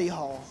study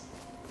hall.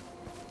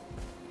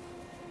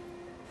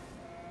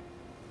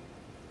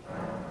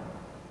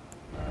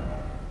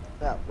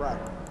 Yeah, right.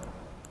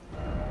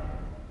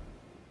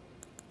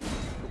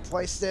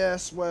 Replace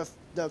this with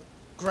the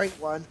great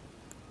one.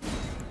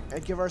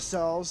 And give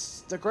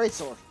ourselves the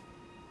greatsword.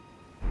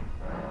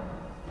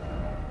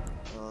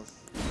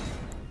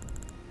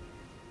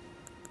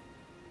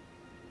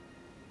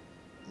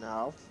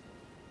 No.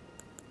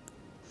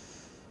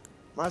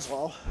 Might as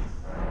well.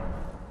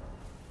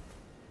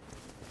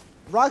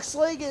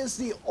 Rocksling is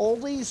the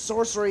only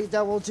sorcery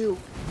that will do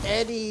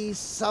any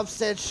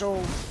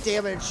substantial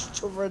damage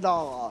to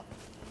Renala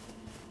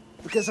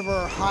because of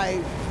her high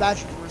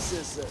magic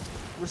resistance.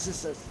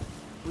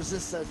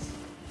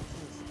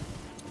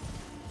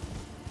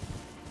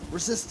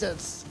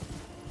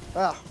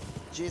 Ah,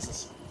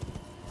 Jesus.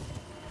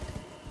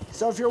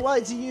 So if you're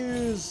willing to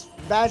use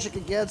magic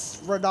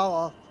against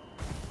Renala,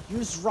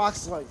 use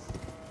Rocksling.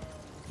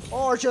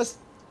 Or just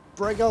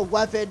bring a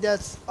weapon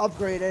that's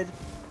upgraded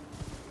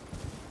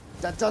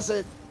that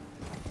doesn't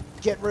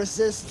get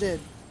resisted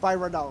by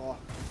Renala.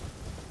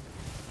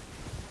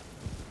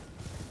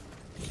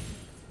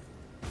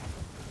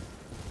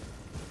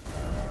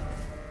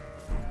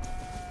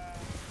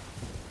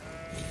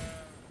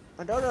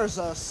 I know there's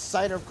a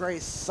Site of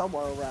Grace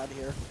somewhere around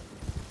here.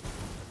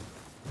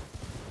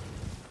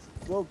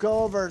 We'll go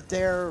over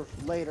there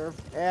later,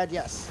 and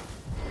yes.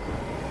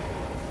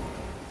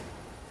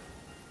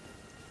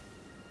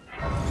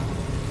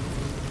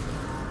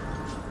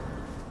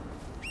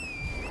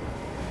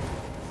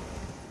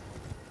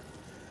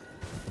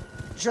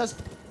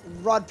 Just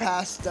run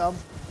past them.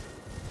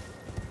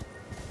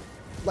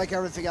 Like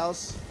everything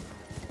else.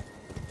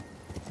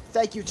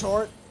 Thank you,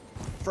 Tort,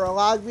 for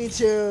allowing me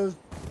to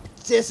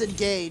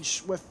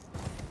disengage with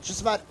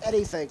just about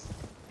anything.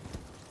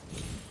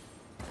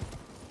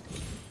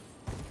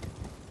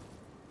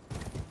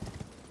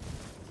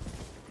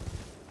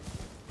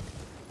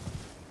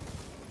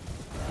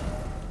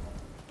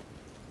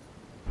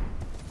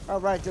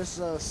 Alright, there's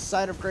a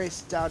Site of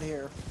Grace down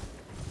here.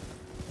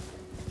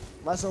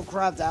 Might as well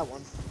grab that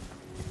one.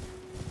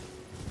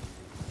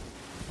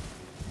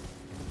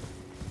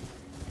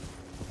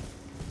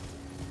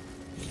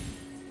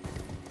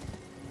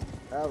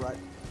 Alright.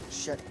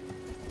 Shit.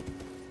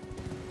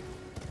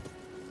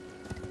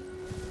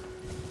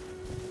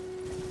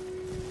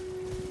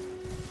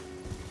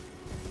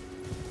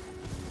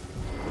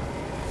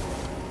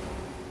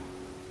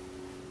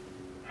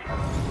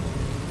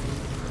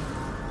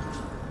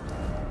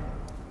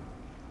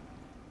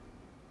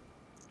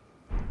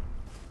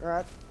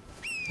 Alright.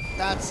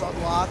 That's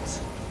unlocked.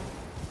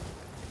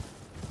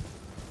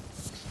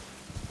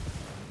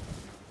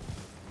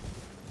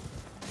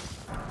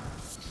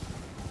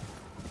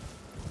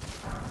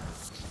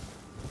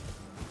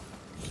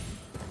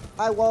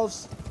 Hi,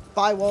 wolves.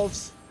 Bye,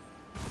 wolves.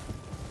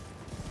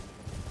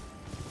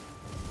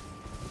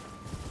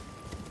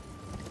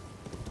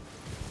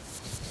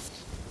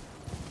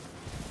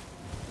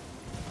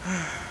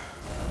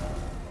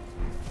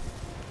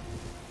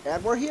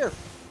 And we're here.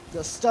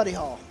 The study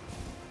hall.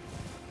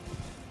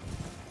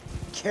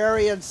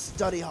 Carian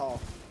Study Hall.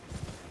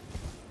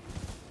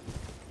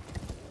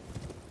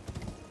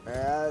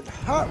 And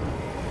hop.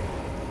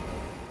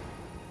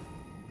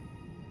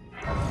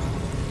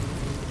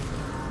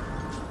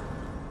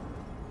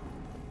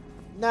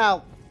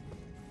 Now,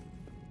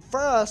 for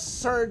a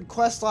certain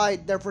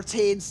questline that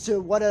pertains to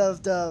one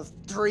of the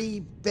 3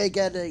 big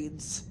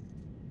endings,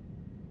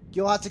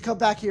 you'll have to come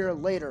back here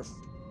later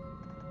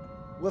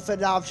with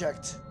an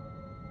object.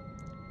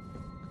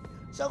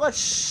 So let's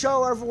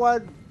show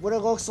everyone what it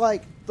looks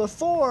like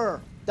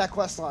before that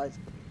questline.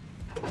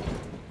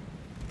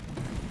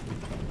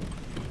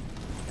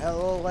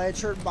 Hello,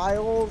 Lantern, my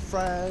old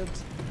friend.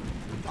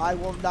 I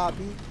will not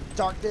be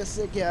darkness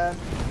again.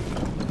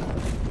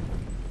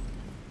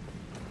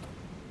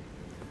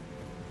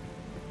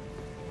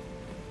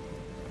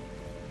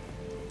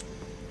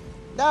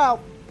 Now,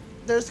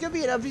 there's gonna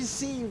be an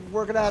NPC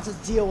we're gonna have to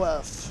deal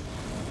with.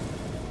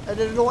 An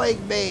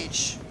annoying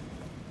mage.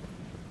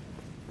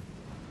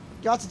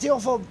 You have to deal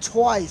with him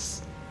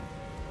twice.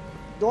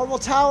 Normal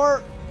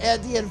tower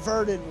and the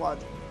inverted one.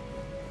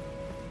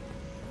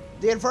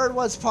 The inverted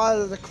one's part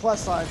of the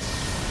quest line.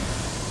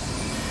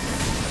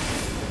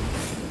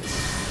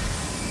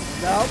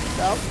 No,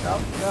 no, no,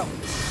 no.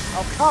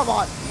 Oh, come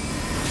on.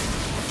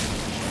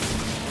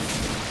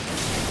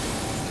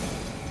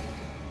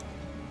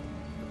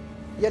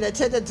 Yeah, they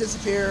tend to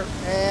disappear,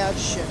 and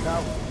shit,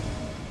 no.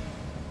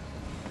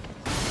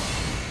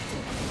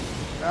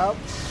 Nope.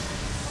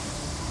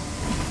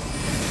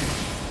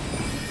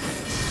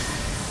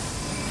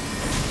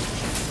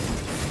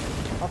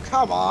 Oh,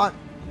 come on.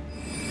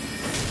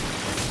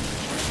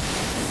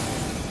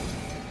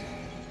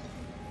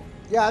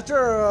 Yeah,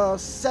 after a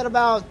set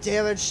amount of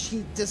damage,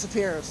 he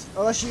disappears.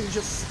 Unless you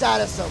just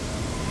status him.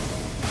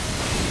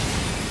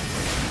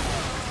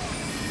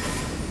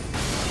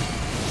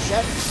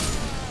 Shit.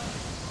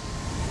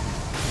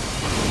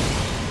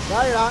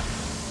 No, you're not.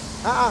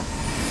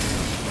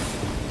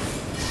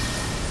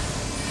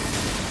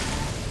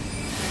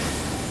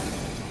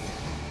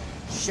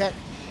 Shit.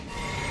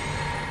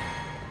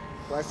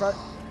 Right front.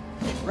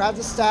 Grab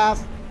the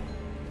staff.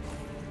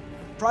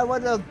 Probably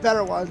one of the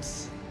better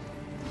ones.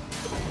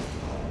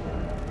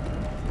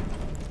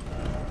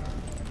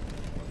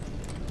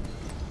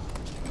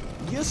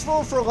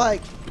 Useful for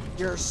like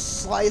your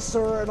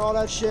slicer and all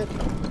that shit.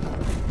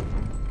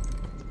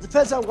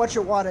 Depends on what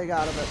you're wanting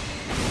out of it.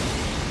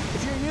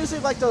 If you're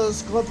using like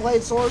those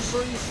Glintblade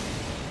sorceries,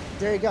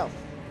 there you go.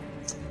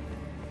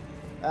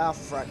 Ah,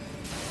 frick.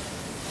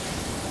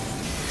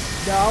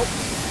 No.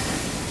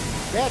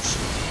 Bitch.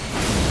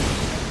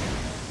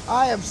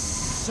 I am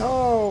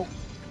so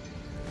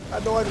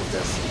annoyed with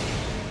this.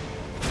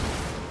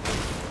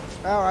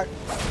 Alright.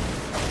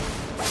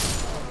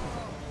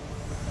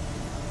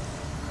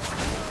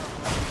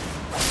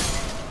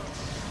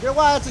 You know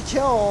why I have to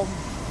kill him?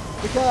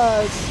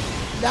 Because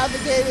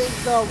navigating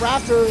the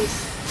rafters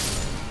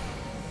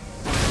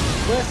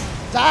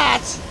with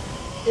that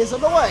is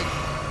annoying.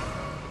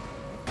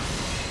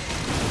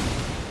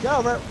 Get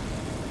over it.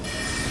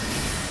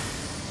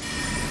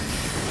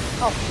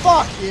 Oh,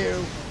 fuck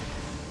you.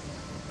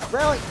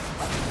 Really?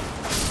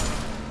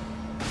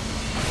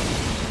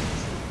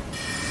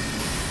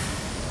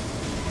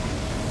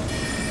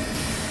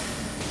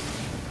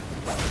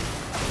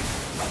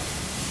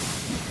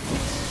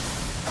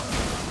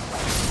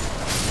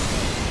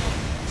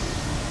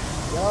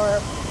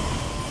 Alright.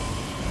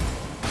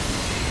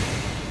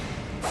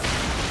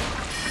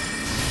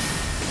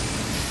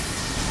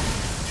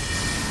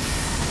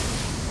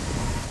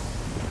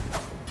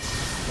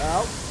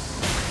 No.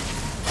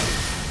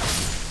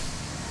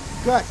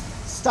 Good.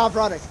 Stop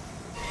running.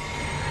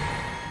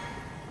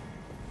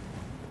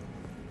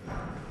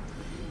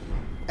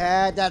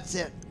 And that's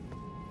it.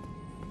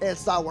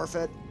 It's not worth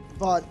it,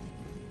 but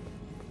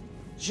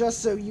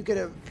just so you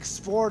can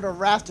explore the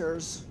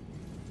rafters,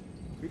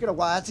 you're gonna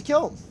want to have to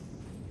kill him.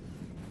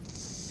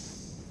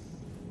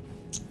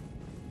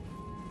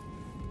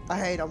 I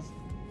hate him.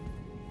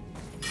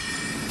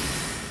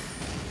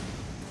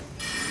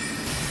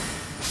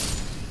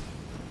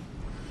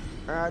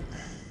 Alright.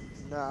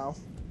 No.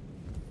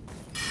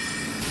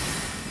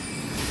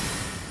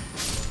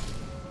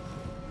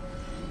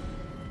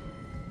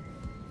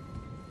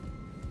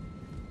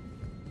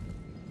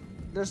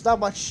 There's not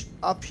much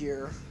up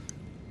here.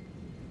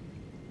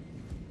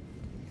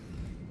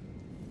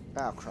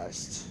 Oh,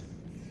 Christ.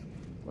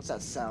 What's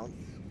that sound?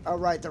 Oh,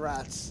 right, the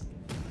rats.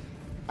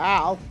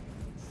 Ow.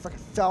 Fucking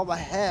fell on my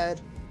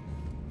head.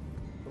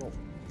 Little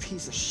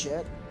piece of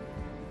shit.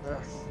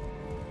 Ugh.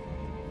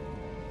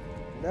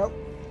 Nope.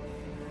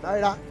 No,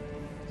 you're not.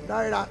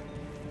 No, you're not.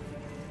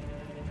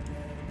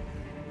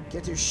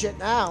 Get your shit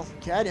now,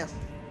 can you?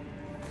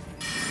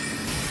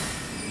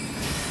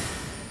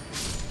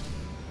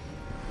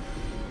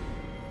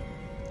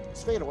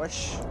 Speaking of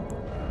which,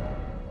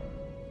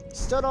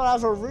 still don't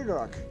have a rune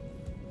rock.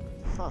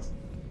 Huh.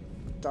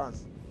 Darn.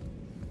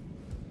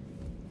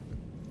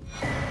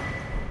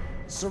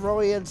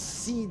 Cerulean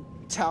Seed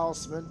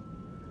Talisman.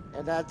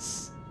 And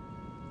that's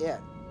it.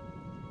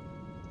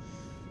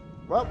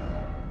 Well,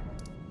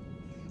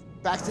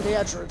 back to the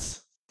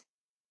entrance.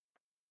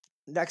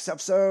 Next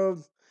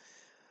episode,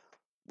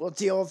 we'll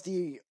deal with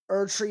the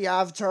Erdtree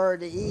Avatar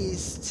in the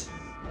east.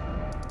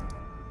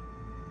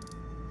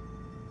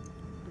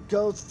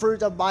 Go through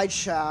the mine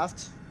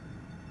shaft.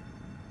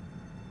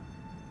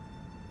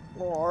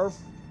 Or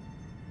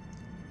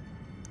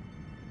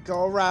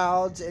go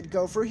around and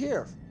go for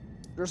here.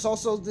 There's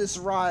also this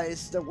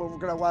rise that we're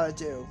going to want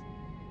to do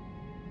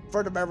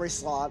for the memory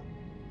slot.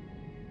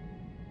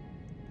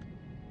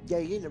 Yeah,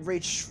 you need to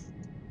reach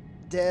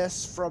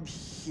this from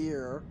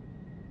here.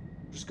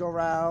 Just go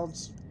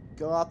around,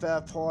 go up at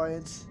a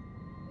point,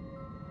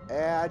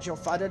 and you'll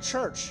find a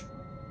church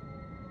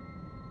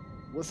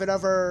with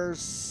another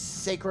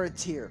sacred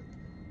tier.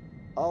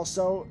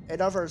 Also,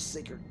 another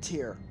sacred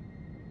tier.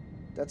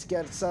 That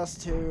gets us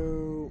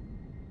to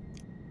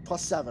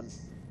 +7.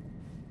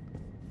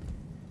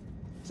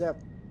 So, yeah,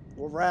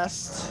 we'll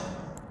rest,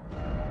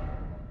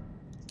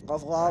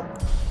 level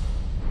up,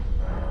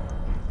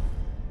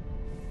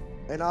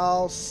 and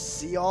I'll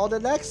see y'all in the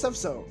next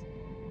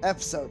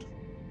episode.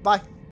 Bye.